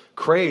room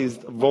craves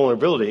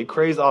vulnerability,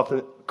 craves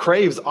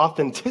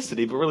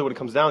authenticity, but really when it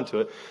comes down to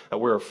it,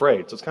 we're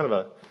afraid. So it's kind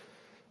of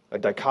a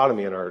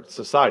dichotomy in our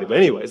society. But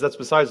anyways, that's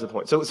besides the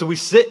point. So we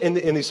sit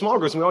in these small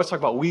groups and we always talk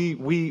about we,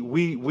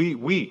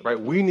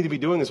 right? We need to be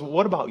doing this.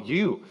 What about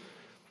you?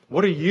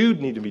 What do you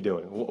need to be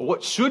doing?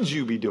 What should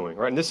you be doing,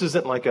 right? And this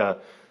isn't like a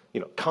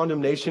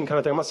condemnation kind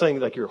of thing. I'm not saying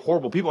like you're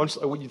horrible people. I'm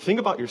just, when you think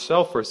about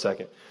yourself for a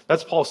second,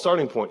 that's Paul's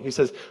starting point. He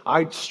says,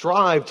 I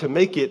strive to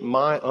make it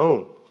my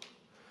own.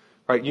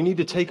 Right? You need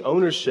to take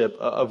ownership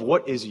of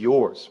what is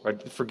yours.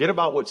 Right? Forget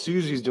about what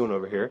Susie's doing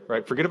over here.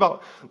 Right? Forget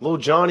about little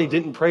Johnny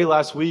didn't pray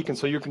last week, and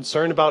so you're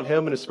concerned about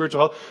him and his spiritual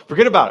health.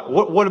 Forget about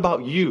it. What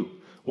about you?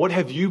 What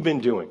have you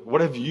been doing?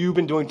 What have you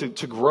been doing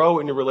to grow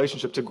in your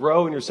relationship, to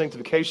grow in your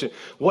sanctification?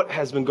 What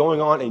has been going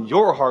on in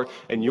your heart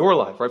and your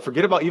life? Right?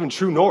 Forget about even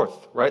True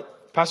North. Right?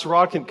 Pastor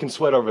Rod can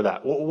sweat over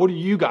that. What are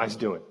you guys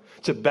doing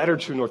to better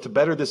True North, to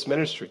better this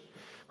ministry?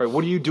 Right?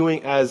 What are you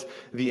doing as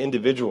the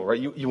individual?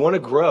 Right? You want to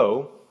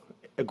grow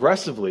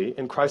aggressively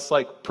in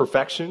Christ-like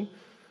perfection,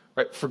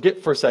 right?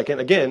 Forget for a second,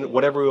 again,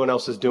 what everyone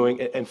else is doing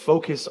and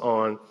focus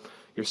on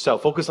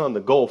yourself. Focus on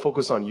the goal.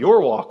 Focus on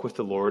your walk with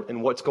the Lord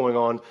and what's going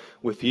on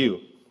with you.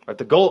 Right?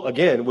 The goal,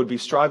 again, would be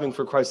striving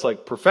for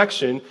Christ-like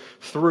perfection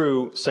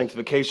through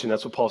sanctification.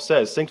 That's what Paul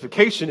says.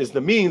 Sanctification is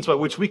the means by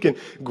which we can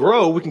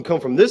grow. We can come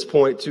from this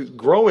point to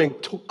growing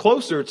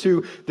closer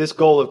to this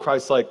goal of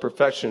Christ-like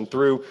perfection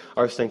through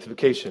our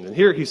sanctification. And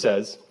here he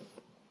says,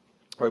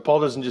 right,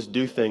 Paul doesn't just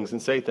do things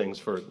and say things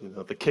for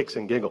the kicks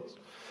and giggles.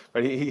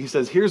 Right? He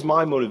says, here's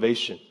my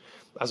motivation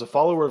as a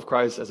follower of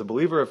Christ, as a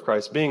believer of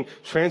Christ, being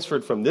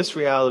transferred from this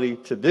reality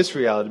to this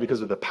reality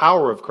because of the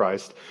power of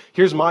Christ.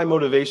 Here's my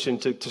motivation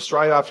to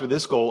strive after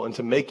this goal and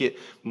to make it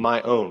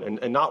my own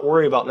and not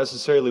worry about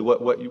necessarily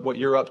what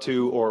you're up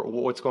to or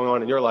what's going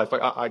on in your life.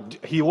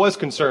 He was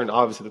concerned,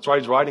 obviously. That's why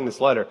he's writing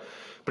this letter.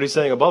 But he's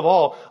saying, above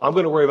all, I'm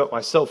going to worry about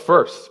myself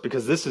first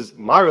because this is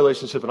my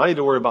relationship and I need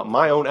to worry about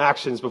my own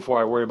actions before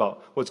I worry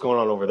about what's going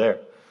on over there.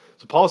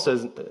 So Paul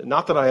says,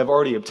 not that I have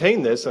already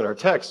obtained this in our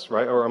text,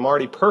 right, or I'm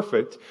already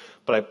perfect,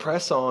 but I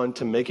press on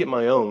to make it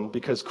my own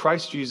because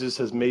Christ Jesus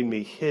has made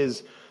me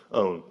his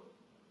own.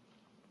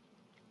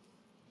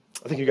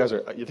 I think you guys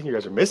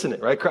are missing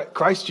it, right?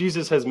 Christ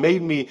Jesus has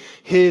made me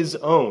his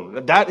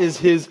own. That is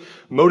his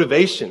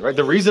motivation, right?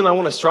 The reason I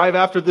want to strive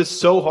after this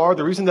so hard,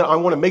 the reason that I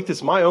want to make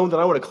this my own, that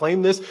I want to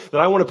claim this, that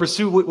I want to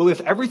pursue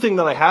with everything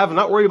that I have and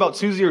not worry about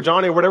Susie or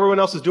Johnny or what everyone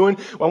else is doing.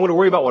 I want to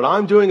worry about what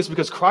I'm doing is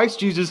because Christ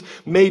Jesus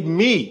made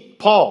me,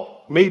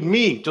 Paul, made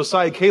me,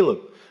 Josiah Caleb,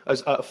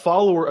 as a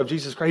follower of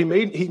Jesus Christ.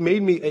 He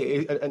made me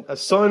a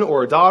son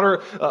or a daughter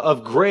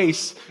of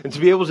grace and to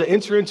be able to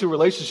enter into a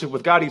relationship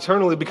with God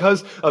eternally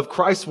because of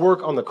Christ's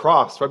work on the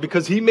cross, right?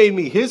 Because he made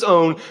me his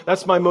own.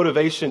 That's my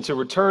motivation to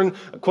return,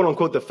 quote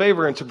unquote, the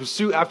favor and to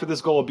pursue after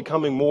this goal of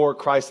becoming more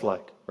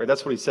Christ-like, right?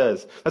 That's what he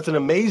says. That's an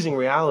amazing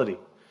reality.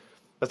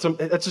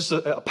 That's just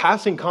a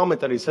passing comment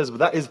that he says, but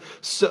that is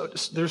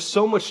there's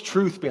so much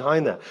truth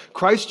behind that.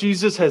 Christ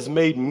Jesus has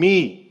made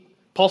me.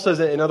 Paul says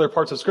in other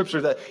parts of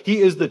Scripture that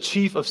he is the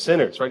chief of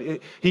sinners, right?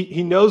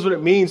 He knows what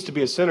it means to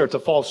be a sinner, to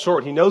fall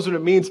short. He knows what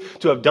it means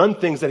to have done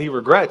things that he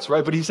regrets,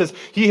 right? But he says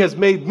he has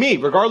made me,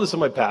 regardless of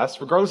my past,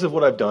 regardless of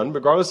what I've done,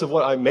 regardless of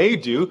what I may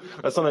do.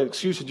 That's not an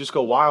excuse to just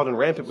go wild and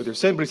rampant with your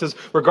sin. But he says,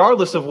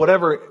 regardless of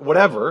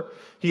whatever,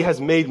 he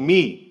has made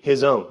me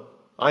his own.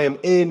 I am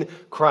in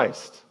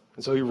Christ.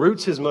 And so he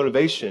roots his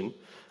motivation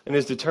and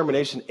his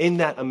determination in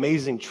that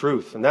amazing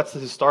truth. And that's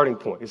his starting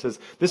point. He says,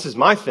 this is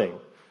my thing.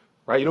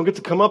 Right? You don't get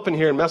to come up in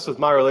here and mess with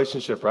my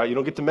relationship, right? You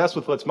don't get to mess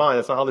with what's mine.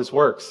 That's not how this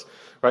works,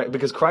 right?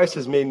 Because Christ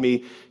has made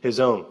me his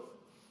own.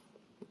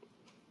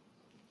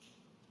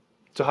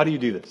 So how do you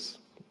do this?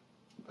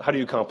 How do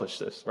you accomplish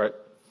this, right?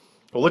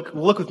 Well,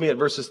 look with me at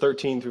verses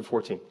 13 through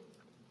 14.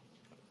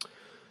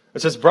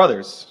 It says,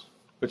 brothers,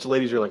 which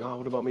ladies are like, oh,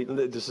 what about me?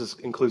 This is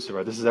inclusive,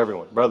 right? This is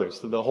everyone. Brothers,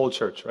 the whole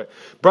church, right?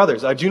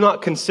 Brothers, I do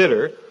not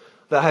consider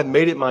that I have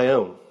made it my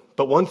own,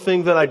 but one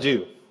thing that I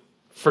do,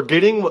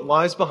 forgetting what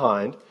lies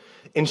behind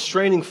and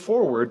straining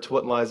forward to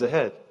what lies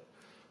ahead.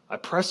 I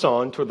press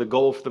on toward the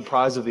goal for the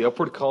prize of the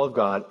upward call of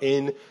God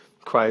in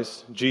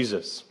Christ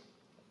Jesus.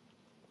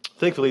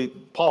 Thankfully,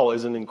 Paul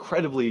is an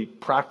incredibly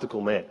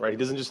practical man, right? He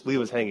doesn't just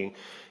leave us hanging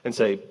and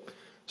say,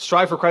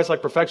 strive for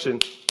Christ-like perfection,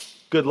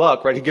 good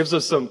luck, right? He gives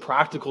us some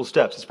practical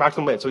steps. It's a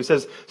practical man. So he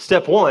says,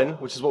 step one,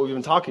 which is what we've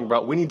been talking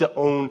about, we need to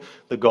own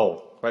the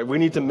goal, right? We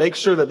need to make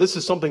sure that this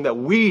is something that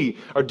we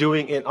are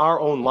doing in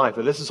our own life,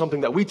 that this is something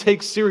that we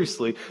take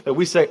seriously, that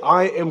we say,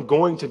 I am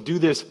going to do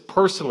this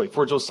personally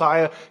for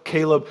Josiah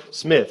Caleb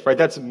Smith, right?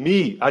 That's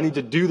me. I need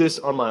to do this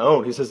on my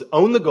own. He says,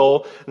 own the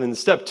goal. And then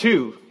step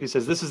two, he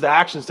says, this is the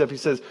action step. He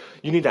says,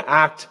 you need to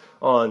act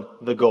on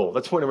the goal.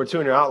 That's point number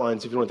 2 in your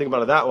outlines, if you want to think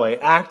about it that way.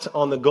 Act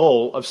on the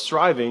goal of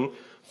striving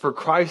for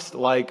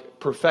Christ-like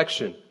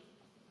perfection.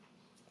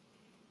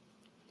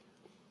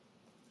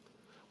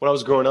 When I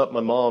was growing up,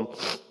 my mom,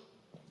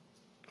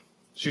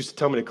 she used to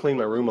tell me to clean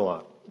my room a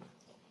lot,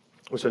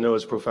 which I know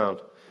is profound.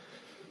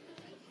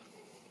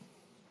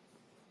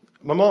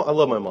 I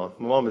love my mom.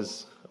 My mom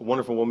is a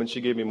wonderful woman.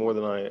 She gave me more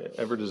than I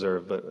ever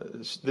deserved. But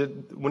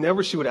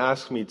whenever she would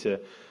ask me to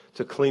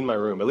clean my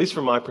room, at least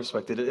from my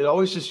perspective, it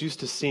always just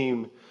used to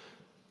seem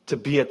to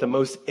be at the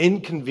most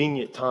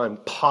inconvenient time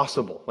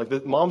possible. Like,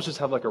 the moms just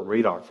have like a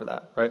radar for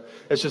that, right?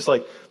 It's just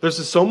like, there's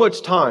just so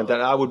much time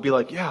that I would be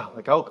like, yeah,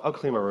 like I'll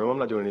clean my room. I'm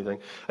not doing anything.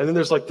 And then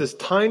there's like this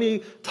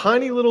tiny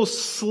little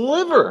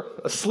sliver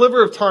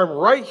of time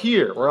right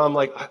here where I'm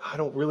like, I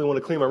don't really want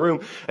to clean my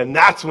room. And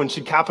that's when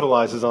she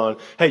capitalizes on,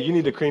 hey, you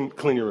need to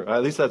clean your room.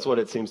 At least that's what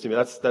it seems to me.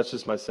 That's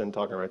just my sin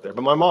talking right there.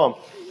 But my mom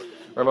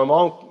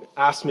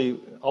asks me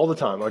all the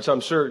time, which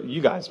I'm sure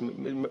you guys,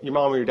 your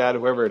mom or your dad,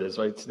 whoever it is,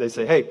 right? They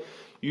say, hey,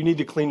 you need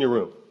to clean your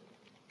room.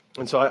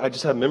 And so I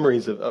just have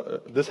memories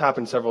of, this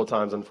happened several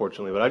times,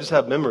 unfortunately, but I just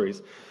have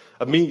memories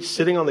of me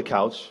sitting on the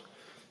couch,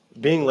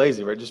 being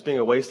lazy, right? Just being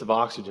a waste of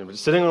oxygen, but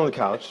sitting on the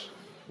couch,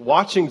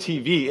 watching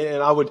TV,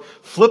 and I would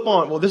flip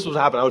on, well, this was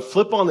happening. I would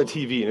flip on the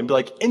TV, and it'd be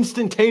like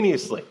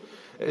instantaneously,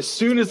 as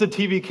soon as the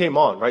TV came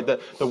on, right?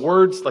 The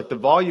words, like the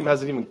volume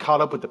hasn't even caught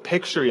up with the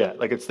picture yet.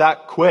 Like, it's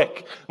that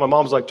quick. My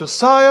mom's like,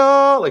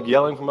 Josiah, like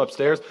yelling from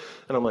upstairs.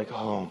 And I'm like,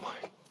 oh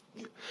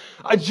my,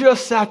 I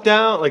just sat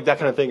down, like that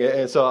kind of thing.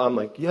 And so I'm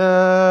like,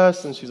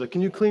 yes. And she's like,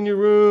 can you clean your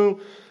room?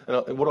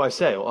 And what do I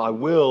say? Well, I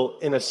will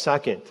in a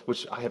second,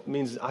 which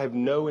means I have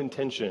no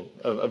intention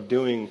of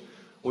doing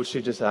what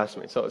she just asked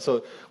me.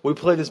 So we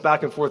play this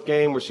back and forth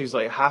game where she's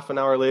like, half an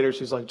hour later,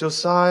 she's like,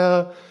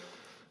 Josiah.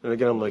 And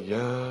again, I'm like,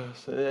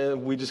 yes.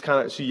 And we just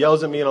she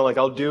yells at me, and I'm like,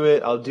 I'll do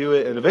it.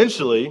 And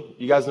eventually,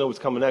 you guys know what's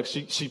coming next.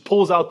 She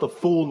pulls out the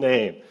full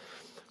name.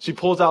 She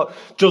pulls out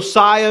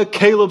Josiah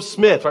Caleb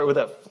Smith, right, with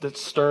that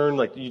stern,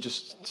 like, you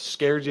just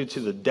scared you to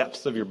the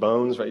depths of your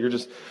bones, right?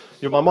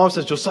 My mom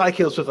says Josiah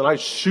Caleb Smith, and I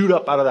shoot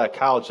up out of that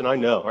couch, and I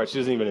know, right? She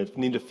doesn't even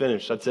need to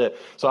finish. That's it.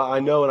 So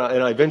I know,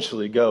 and I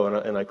eventually go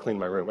and I clean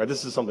my room, right?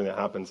 This is something that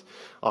happens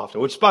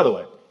often, which, by the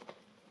way,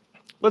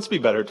 let's be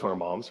better to our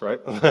moms, right?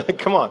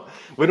 Come on.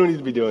 We don't need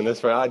to be doing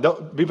this, right?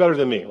 Don't be better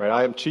than me, right?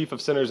 I am chief of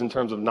sinners in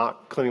terms of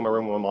not cleaning my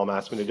room when my mom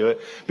asked me to do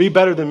it. Be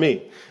better than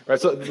me, right?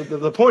 So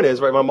the point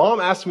is, right, my mom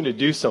asked me to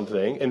do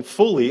something and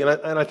fully, and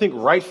I think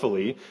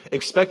rightfully,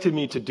 expected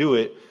me to do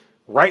it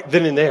right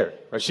then and there,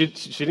 right? She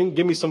didn't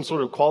give me some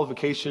sort of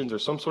qualifications or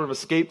some sort of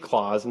escape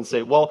clause and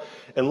say, well,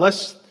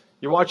 unless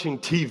you're watching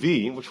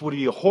TV, which would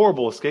be a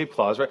horrible escape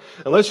clause, right?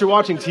 Unless you're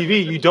watching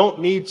TV, you don't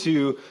need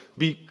to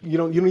you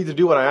don't need to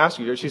do what I ask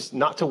you. She's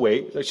not to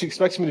wait. She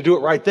expects me to do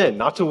it right then,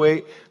 not to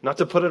wait, not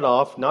to put it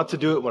off, not to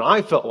do it when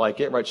I felt like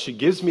it, right? She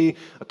gives me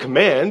a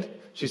command.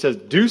 She says,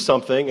 do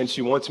something, and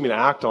she wants me to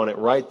act on it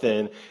right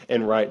then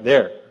and right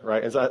there,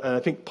 right? And I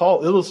think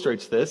Paul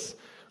illustrates this,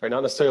 right?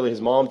 Not necessarily his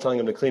mom telling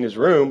him to clean his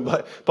room,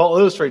 but Paul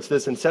illustrates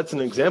this and sets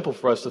an example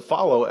for us to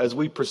follow as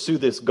we pursue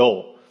this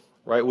goal,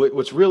 right?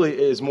 Which really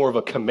is more of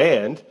a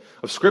command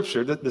of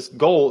Scripture. This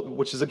goal,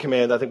 which is a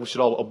command I think we should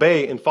all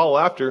obey and follow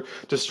after,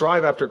 to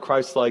strive after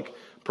Christ-like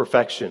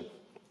perfection.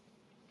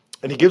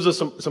 And he gives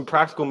us some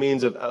practical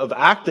means of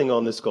acting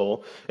on this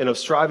goal and of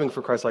striving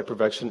for Christ-like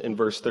perfection in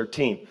verse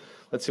 13.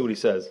 Let's see what he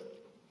says.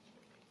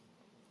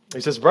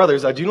 He says,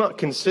 brothers, I do not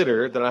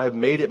consider that I have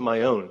made it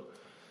my own.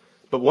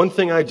 But one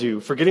thing I do,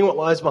 forgetting what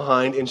lies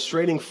behind and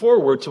straining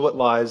forward to what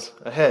lies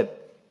ahead.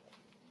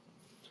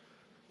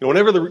 You know,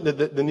 whenever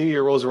the new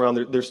year rolls around,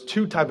 there's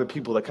two type of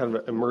people that kind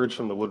of emerge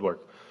from the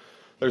woodwork.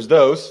 There's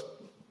those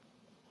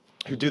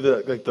who do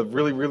the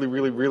really, really,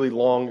 really, really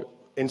long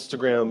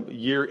Instagram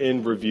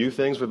year-end review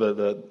things where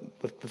the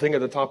thing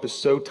at the top is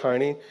so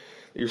tiny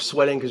that you're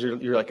sweating because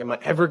you're like, am I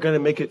ever going to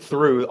make it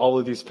through all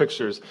of these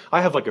pictures?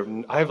 I have like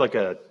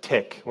a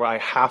tick where I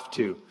have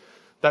to.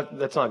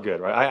 That's not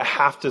good, right? I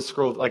have to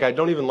scroll. Like, I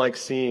don't even like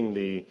seeing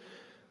the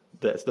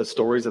the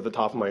stories at the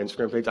top of my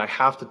Instagram page. I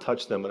have to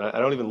touch them, and I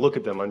don't even look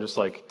at them. I'm just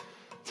like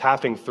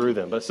tapping through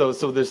them. But so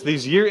there's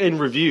these year-end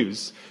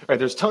reviews, right?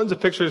 There's tons of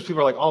pictures.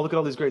 People are like, oh, look at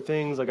all these great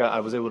things. Like I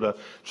was able to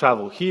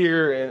travel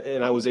here,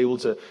 and I was able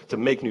to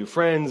make new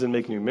friends and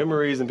make new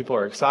memories, and people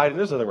are excited.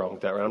 There's nothing wrong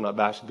with that, right? I'm not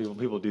bashing people.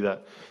 People do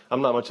that.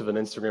 I'm not much of an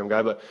Instagram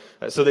guy, but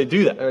so they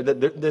do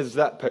that. There's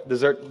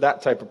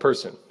that type of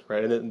person,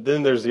 right? And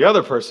then there's the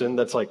other person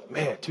that's like,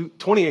 man,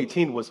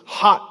 2018 was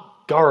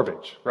hot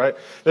garbage, right?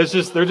 They're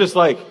just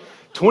like,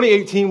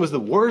 2018 was the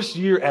worst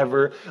year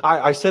ever.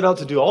 I set out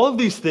to do all of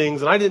these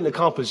things, and I didn't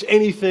accomplish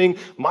anything.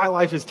 My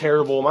life is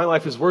terrible. My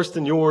life is worse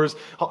than yours.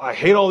 I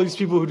hate all these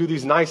people who do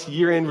these nice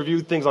year-end review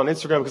things on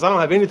Instagram because I don't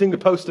have anything to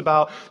post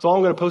about. So all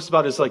I'm going to post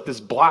about is like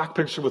this black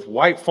picture with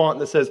white font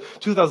that says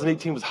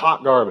 2018 was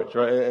hot garbage,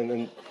 right?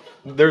 And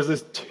there's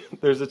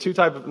the two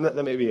type of,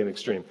 that may be an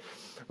extreme,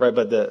 right?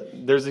 But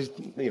there's these,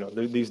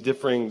 these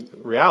differing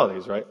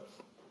realities, right?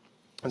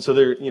 And so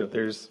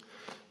there's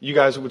you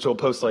guys which will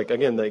post like,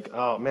 again, like,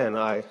 oh man,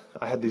 I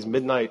had these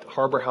midnight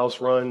Harbor House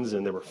runs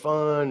and they were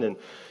fun, and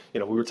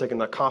we were taking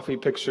the coffee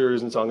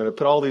pictures, and so I'm going to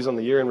put all these on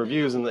the year-end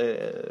reviews, and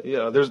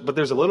there's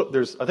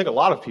I think a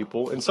lot of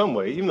people in some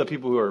way, even the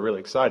people who are really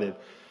excited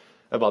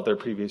about their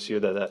previous year,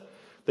 that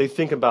they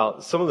think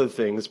about some of the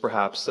things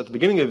perhaps at the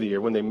beginning of the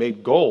year when they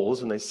made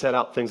goals and they set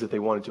out things that they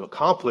wanted to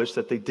accomplish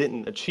that they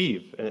didn't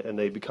achieve, and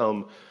they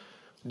become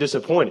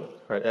disappointed,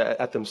 right,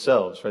 at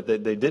themselves, right?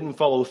 They didn't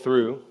follow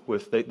through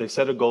with, they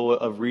set a goal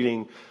of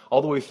reading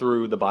all the way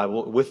through the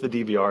Bible with the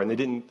DVR, and they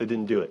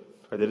didn't do it,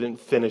 right? They didn't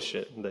finish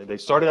it. They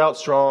started out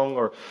strong,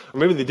 or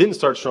maybe they didn't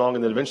start strong,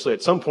 and then eventually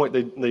at some point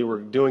they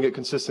were doing it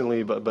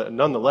consistently, but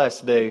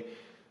nonetheless they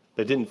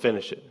didn't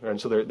finish it, right?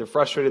 And so they're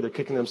frustrated, they're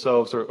kicking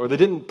themselves, or they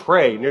didn't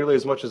pray nearly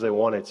as much as they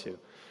wanted to.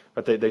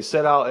 Right? They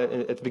set out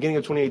at the beginning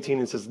of 2018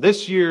 and says,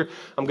 this year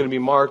I'm going to be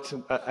marked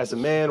as a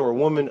man or a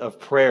woman of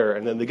prayer.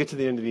 And then they get to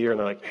the end of the year and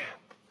they're like,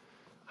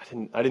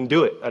 man, I didn't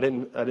do it. I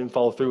didn't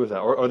follow through with that.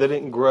 Or they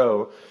didn't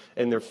grow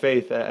in their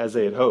faith as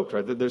they had hoped.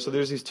 Right? So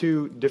there's these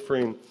two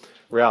differing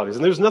realities.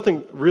 And there's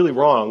nothing really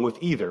wrong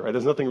with either. Right?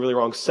 There's nothing really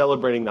wrong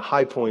celebrating the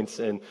high points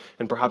and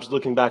perhaps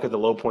looking back at the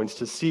low points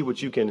to see what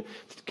you can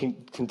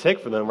take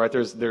from them. Right?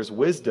 There's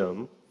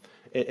wisdom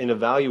in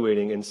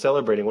evaluating and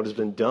celebrating what has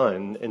been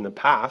done in the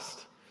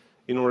past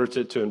in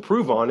order to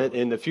improve on it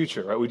in the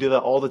future, right? We do that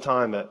all the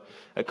time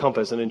at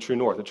Compass and in True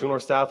North. The True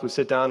North staff, we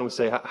sit down and we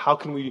say, how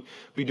can we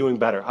be doing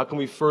better? How can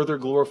we further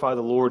glorify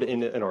the Lord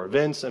in our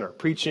events, in our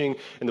preaching,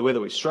 in the way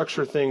that we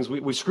structure things?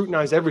 We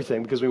scrutinize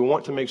everything because we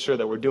want to make sure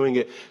that we're doing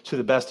it to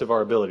the best of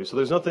our ability. So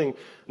there's nothing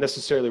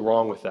necessarily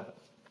wrong with that.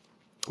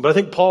 But I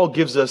think Paul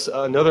gives us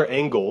another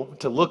angle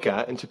to look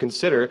at and to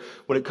consider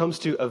when it comes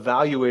to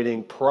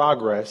evaluating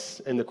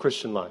progress in the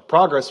Christian life.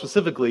 Progress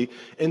specifically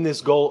in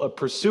this goal of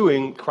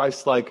pursuing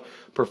Christ-like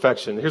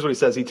perfection. Here's what he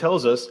says. He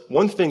tells us,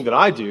 one thing that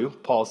I do,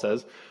 Paul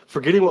says,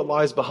 forgetting what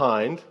lies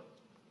behind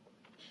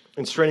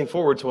and straining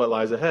forward to what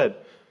lies ahead.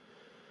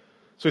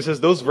 So he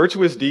says, those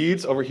virtuous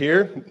deeds over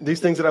here,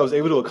 these things that I was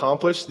able to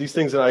accomplish, these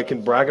things that I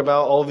can brag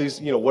about, all of these,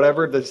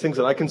 whatever, these things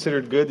that I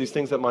considered good, these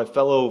things that my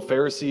fellow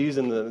Pharisees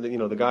and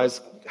the guys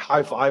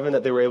high-fiving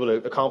that they were able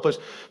to accomplish,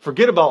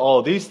 forget about all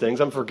of these things.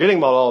 I'm forgetting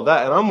about all of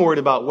that, and I'm worried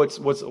about what's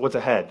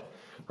ahead.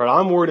 Right?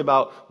 I'm worried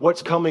about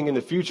what's coming in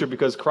the future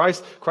because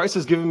Christ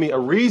has given me a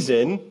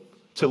reason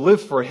to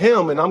live for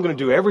Him, and I'm going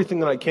to do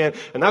everything that I can,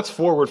 and that's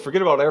forward.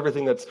 Forget about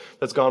everything that's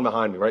gone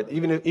behind me, right?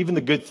 Even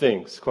the good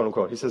things, quote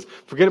unquote. He says,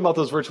 forget about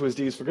those virtuous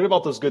deeds, forget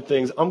about those good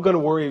things. I'm going to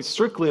worry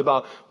strictly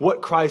about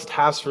what Christ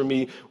has for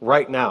me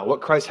right now,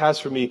 what Christ has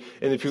for me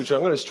in the future.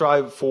 I'm going to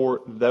strive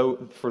for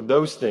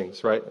those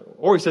things, right?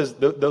 Or he says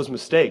those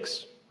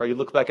mistakes, right? You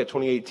look back at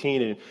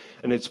 2018,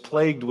 and it's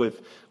plagued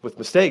with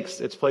mistakes.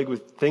 It's plagued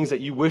with things that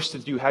you wish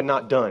that you had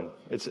not done.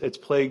 It's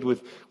plagued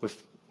with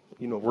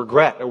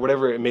regret or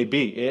whatever it may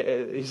be.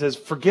 He says,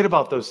 forget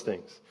about those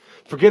things.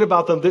 Forget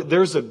about them.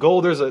 There's a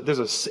goal. There's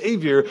a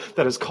Savior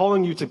that is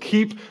calling you to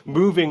keep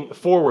moving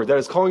forward. That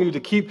is calling you to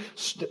keep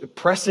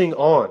pressing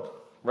on,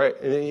 right?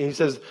 And he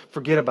says,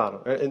 forget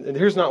about them. And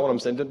here's not what I'm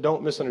saying.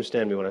 Don't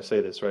misunderstand me when I say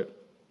this, right?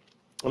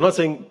 I'm not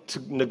saying to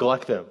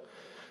neglect them.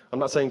 I'm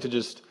not saying to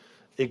just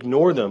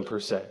ignore them per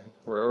se,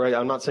 right?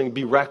 I'm not saying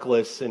be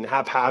reckless and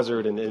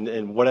haphazard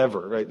and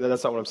whatever, right?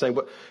 That's not what I'm saying.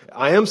 But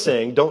I am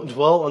saying don't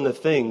dwell on the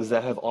things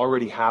that have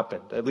already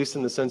happened, at least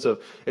in the sense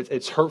of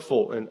it's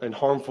hurtful and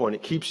harmful, and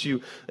it keeps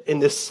you in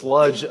this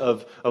sludge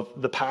of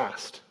the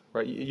past,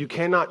 right? You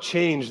cannot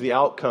change the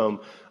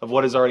outcome of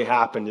what has already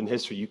happened in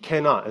history. You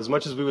cannot, as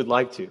much as we would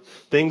like to.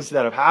 Things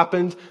that have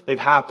happened, they've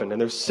happened, and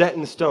they're set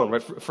in stone,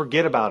 right?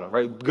 Forget about them,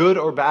 right? Good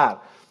or bad.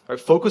 Right,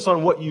 focus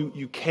on what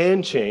you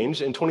can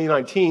change in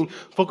 2019.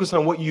 Focus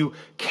on what you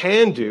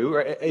can do.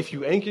 Right? If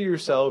you anchor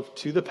yourself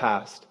to the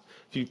past,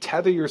 if you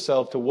tether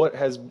yourself to what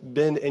has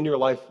been in your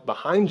life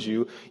behind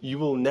you, you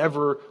will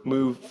never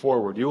move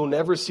forward. You will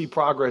never see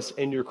progress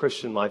in your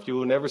Christian life. You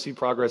will never see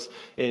progress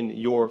in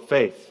your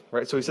faith.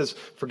 Right? So he says,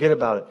 forget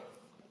about it.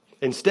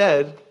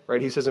 Instead,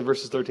 right, he says in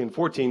verses 13 and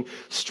 14,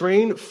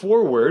 strain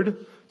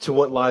forward to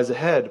what lies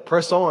ahead.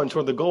 Press on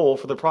toward the goal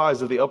for the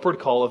prize of the upward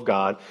call of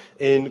God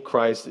in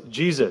Christ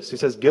Jesus. He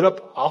says, get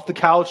up off the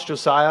couch,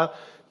 Josiah.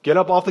 Get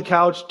up off the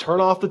couch,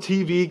 turn off the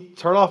TV,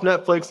 turn off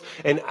Netflix,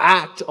 and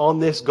act on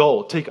this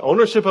goal. Take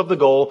ownership of the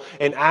goal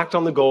and act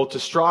on the goal to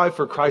strive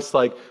for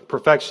Christ-like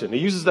perfection. He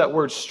uses that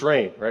word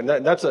strain, right?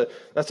 And that's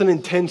an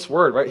intense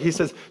word, right? He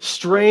says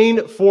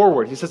strain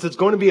forward. He says it's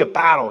going to be a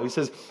battle. He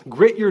says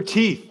grit your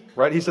teeth.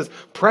 Right? He says,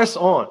 press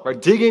on,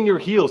 right? Dig in your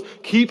heels.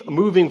 Keep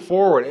moving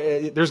forward.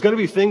 There's going to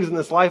be things in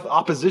this life,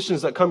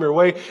 oppositions that come your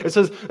way. It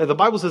says, the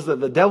Bible says that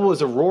the devil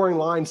is a roaring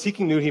lion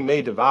seeking who he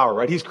may devour,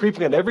 right? He's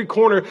creeping at every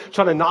corner,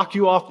 trying to knock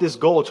you off this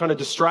goal, trying to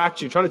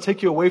distract you, trying to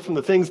take you away from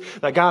the things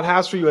that God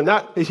has for you. And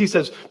that, he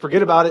says,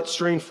 forget about it,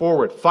 strain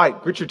forward,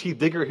 fight, grit your teeth,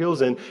 dig your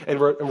heels in, and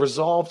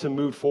resolve to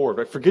move forward,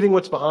 right? Forgetting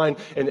what's behind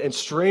and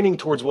straining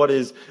towards what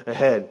is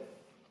ahead.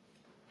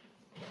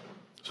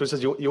 So he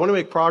says, you want to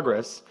make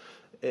progress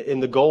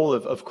in the goal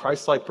of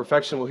Christ-like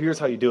perfection. Well, here's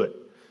how you do it,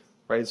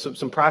 right? So,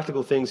 some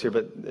practical things here,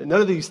 but none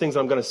of these things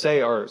I'm going to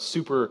say are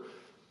super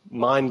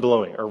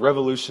mind-blowing or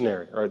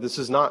revolutionary. All right? This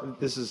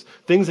is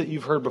things that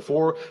you've heard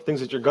before,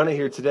 things that you're going to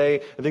hear today,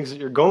 and things that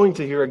you're going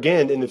to hear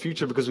again in the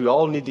future, because we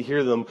all need to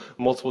hear them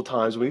multiple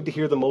times. We need to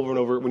hear them over and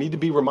over. We need to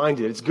be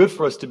reminded. It's good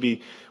for us to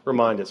be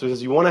reminded. So he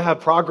says, you want to have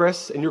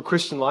progress in your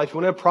Christian life, you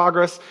want to have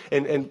progress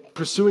in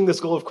pursuing this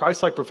goal of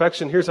Christ-like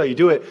perfection, here's how you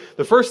do it.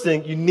 The first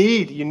thing, you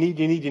need,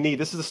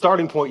 this is the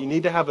starting point, you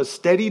need to have a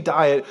steady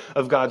diet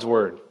of God's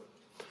Word.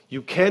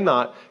 You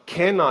cannot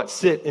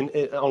sit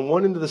on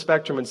one end of the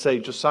spectrum and say,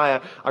 Josiah,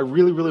 I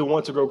really, really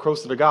want to grow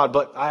closer to God,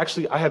 but I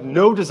have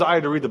no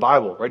desire to read the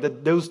Bible, right?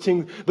 Those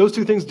two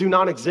things do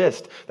not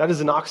exist. That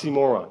is an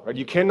oxymoron, right?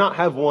 You cannot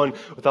have one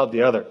without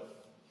the other.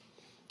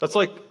 That's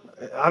like,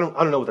 I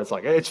don't know what that's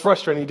like. It's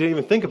frustrating. You didn't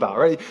even think about,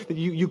 right?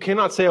 You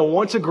cannot say, I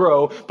want to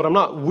grow, but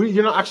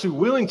you're not actually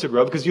willing to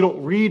grow because you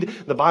don't read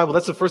the Bible.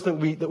 That's the first thing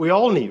that we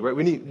all need, right?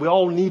 We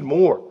all need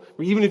more.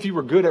 Even if you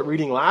were good at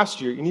reading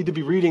last year, you need to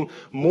be reading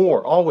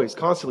more, always,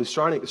 constantly,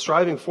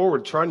 striving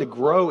forward, trying to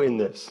grow in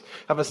this.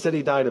 Have a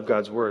steady diet of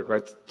God's Word,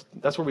 right?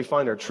 That's where we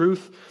find our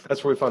truth.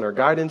 That's where we find our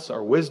guidance,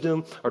 our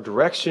wisdom, our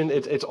direction.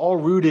 It's all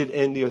rooted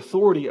in the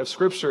authority of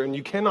Scripture, and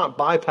you cannot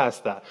bypass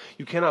that.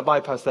 You cannot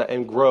bypass that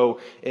and grow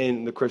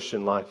in the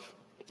Christian life.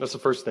 That's the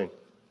first thing.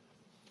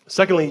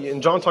 Secondly,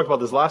 and John talked about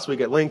this last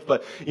week at length,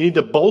 but you need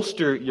to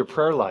bolster your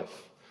prayer life.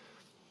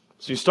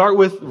 So you start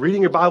with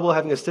reading your Bible,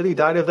 having a steady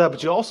diet of that,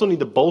 but you also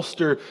need to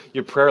bolster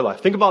your prayer life.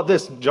 Think about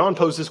this. John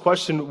posed this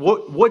question,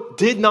 what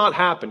did not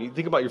happen? You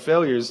think about your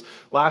failures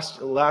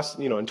last in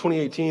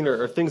 2018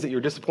 or things that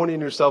you're disappointed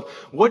in yourself.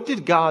 What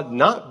did God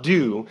not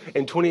do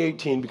in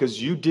 2018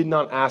 because you did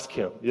not ask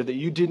Him, that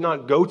you did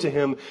not go to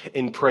Him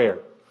in prayer?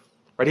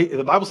 Right?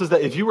 The Bible says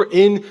that if you were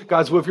in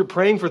God's will, if you're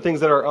praying for things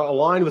that are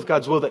aligned with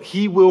God's will, that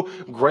He will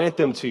grant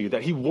them to you,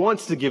 that He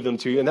wants to give them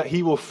to you, and that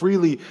He will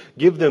freely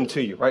give them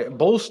to you. Right?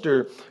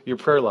 Bolster your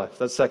prayer life.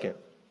 That's second.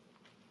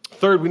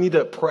 Third, we need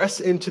to press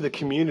into the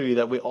community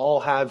that we all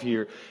have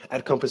here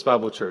at Compass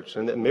Bible Church.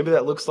 And maybe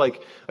that looks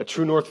like a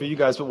true north for you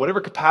guys, but whatever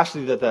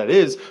capacity that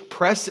is,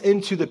 press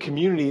into the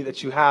community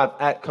that you have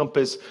at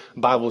Compass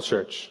Bible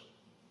Church.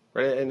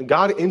 Right? And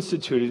God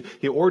instituted,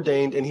 He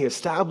ordained, and He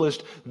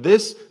established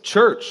this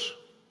church.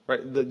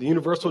 Right, the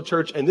Universal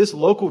Church and this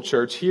local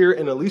church here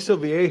in Aliso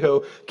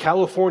Viejo,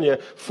 California,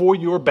 for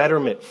your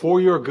betterment, for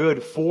your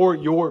good, for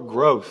your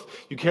growth.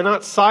 You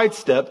cannot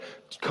sidestep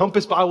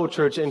Compass Bible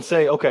Church and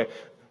say, okay,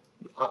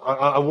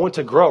 I want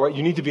to grow, right?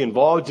 You need to be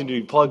involved, you need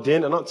to be plugged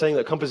in. I'm not saying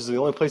that Compass is the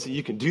only place that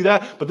you can do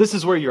that, but this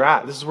is where you're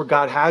at. This is where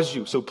God has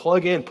you. So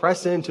plug in,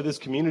 press into this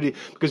community,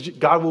 because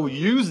God will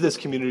use this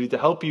community to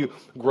help you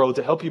grow,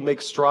 to help you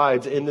make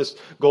strides in this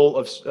goal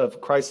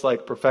of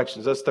Christ-like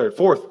perfections. That's third.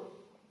 Fourth,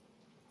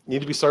 you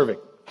need to be serving.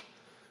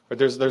 Right?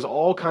 There's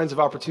all kinds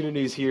of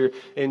opportunities here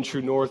in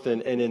True North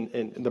and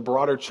in the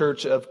broader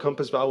church of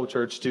Compass Bible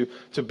Church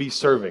to be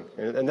serving.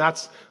 And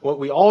that's what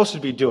we all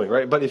should be doing,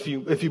 right? But if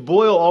you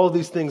boil all of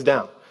these things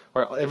down,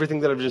 right, everything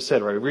that I've just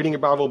said, right? Reading your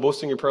Bible,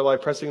 boasting your prayer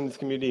life, pressing into the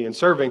community, and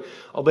serving,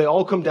 they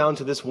all come down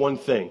to this one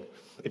thing.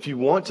 If you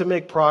want to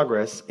make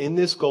progress in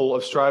this goal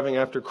of striving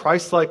after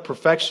Christ-like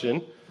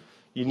perfection,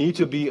 you need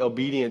to be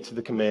obedient to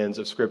the commands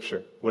of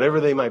Scripture, whatever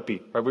they might be.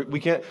 Right? We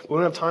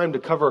don't have time to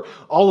cover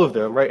all of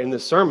them, right, in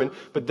this sermon,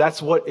 but that's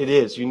what it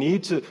is. You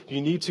need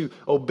to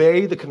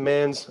obey the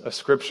commands of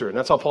Scripture, and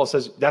that's how Paul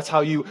says. That's how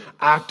you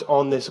act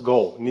on this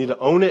goal. You need to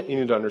own it. You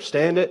need to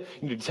understand it.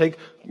 You need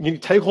to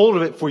take hold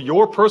of it for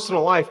your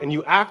personal life, and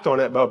you act on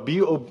it by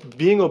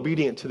being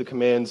obedient to the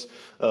commands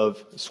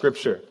of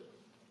Scripture.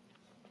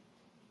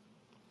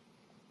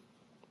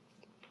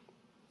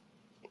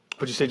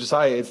 But you say,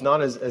 Josiah, it's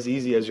not as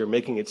easy as you're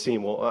making it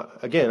seem. Well,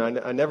 again,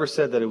 I never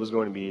said that it was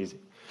going to be easy.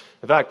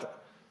 In fact,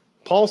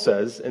 Paul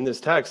says in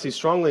this text, he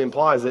strongly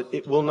implies that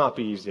it will not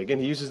be easy. Again,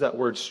 he uses that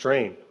word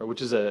strain, right,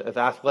 which is an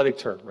athletic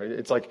term. Right?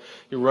 It's like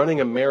you're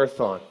running a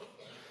marathon.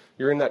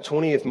 You're in that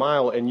 20th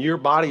mile, and your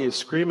body is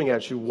screaming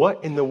at you,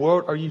 what in the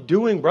world are you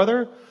doing,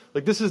 brother?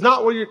 Like, this is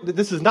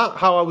not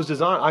how I was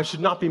designed. I should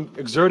not be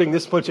exerting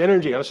this much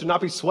energy. I should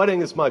not be sweating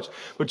this much.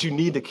 But you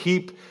need to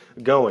keep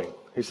going.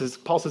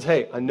 Paul says,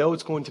 hey, I know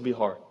it's going to be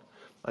hard.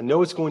 I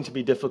know it's going to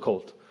be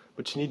difficult.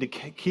 But you need to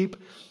keep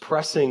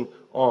pressing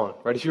on,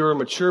 right? If you're a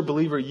mature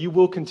believer, you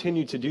will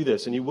continue to do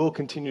this, and you will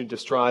continue to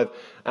strive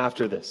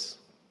after this.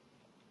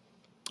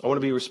 I want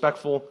to be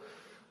respectful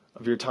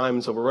of your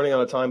time, so we're running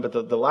out of time. But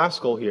the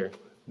last goal here,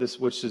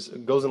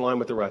 goes in line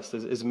with the rest,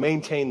 is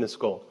maintain this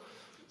goal.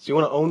 So you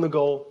want to own the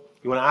goal,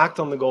 you want to act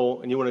on the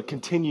goal, and you want to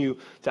continue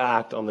to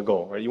act on the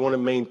goal, right? You want to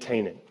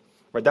maintain it,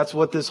 right? That's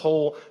what this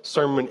whole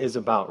sermon is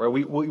about, right?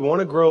 We want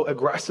to grow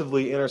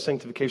aggressively in our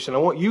sanctification. I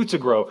want you to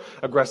grow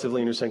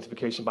aggressively in your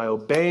sanctification by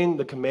obeying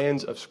the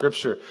commands of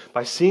Scripture,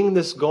 by seeing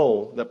this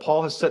goal that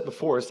Paul has set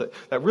before us,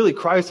 that really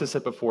Christ has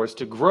set before us,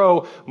 to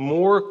grow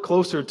more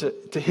closer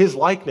to his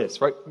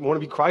likeness, right? You want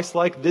to be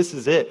Christ-like? This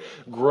is it.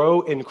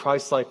 Grow in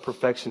Christ-like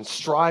perfection.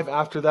 Strive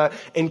after that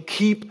and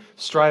keep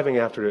striving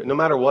after it, no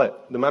matter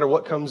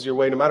what comes your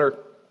way, no matter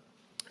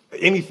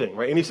anything,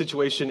 right? Any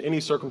situation, any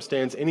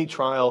circumstance, any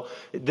trial,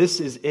 this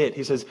is it.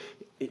 He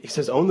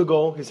says, own the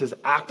goal. He says,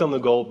 act on the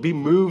goal. Be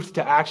moved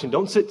to action.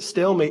 Don't sit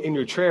stalemate in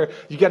your chair.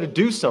 You got to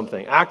do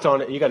something. Act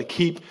on it. You got to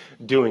keep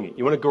doing it.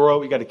 You want to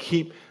grow, you got to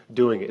keep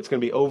doing it. It's going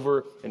to be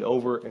over and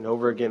over and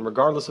over again,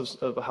 regardless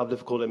of how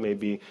difficult it may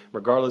be,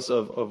 regardless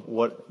of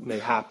what may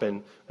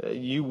happen.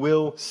 You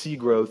will see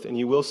growth and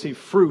you will see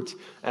fruit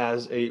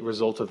as a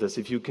result of this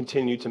if you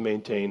continue to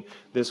maintain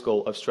this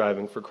goal of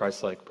striving for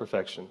Christ-like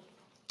perfection.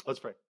 Let's pray.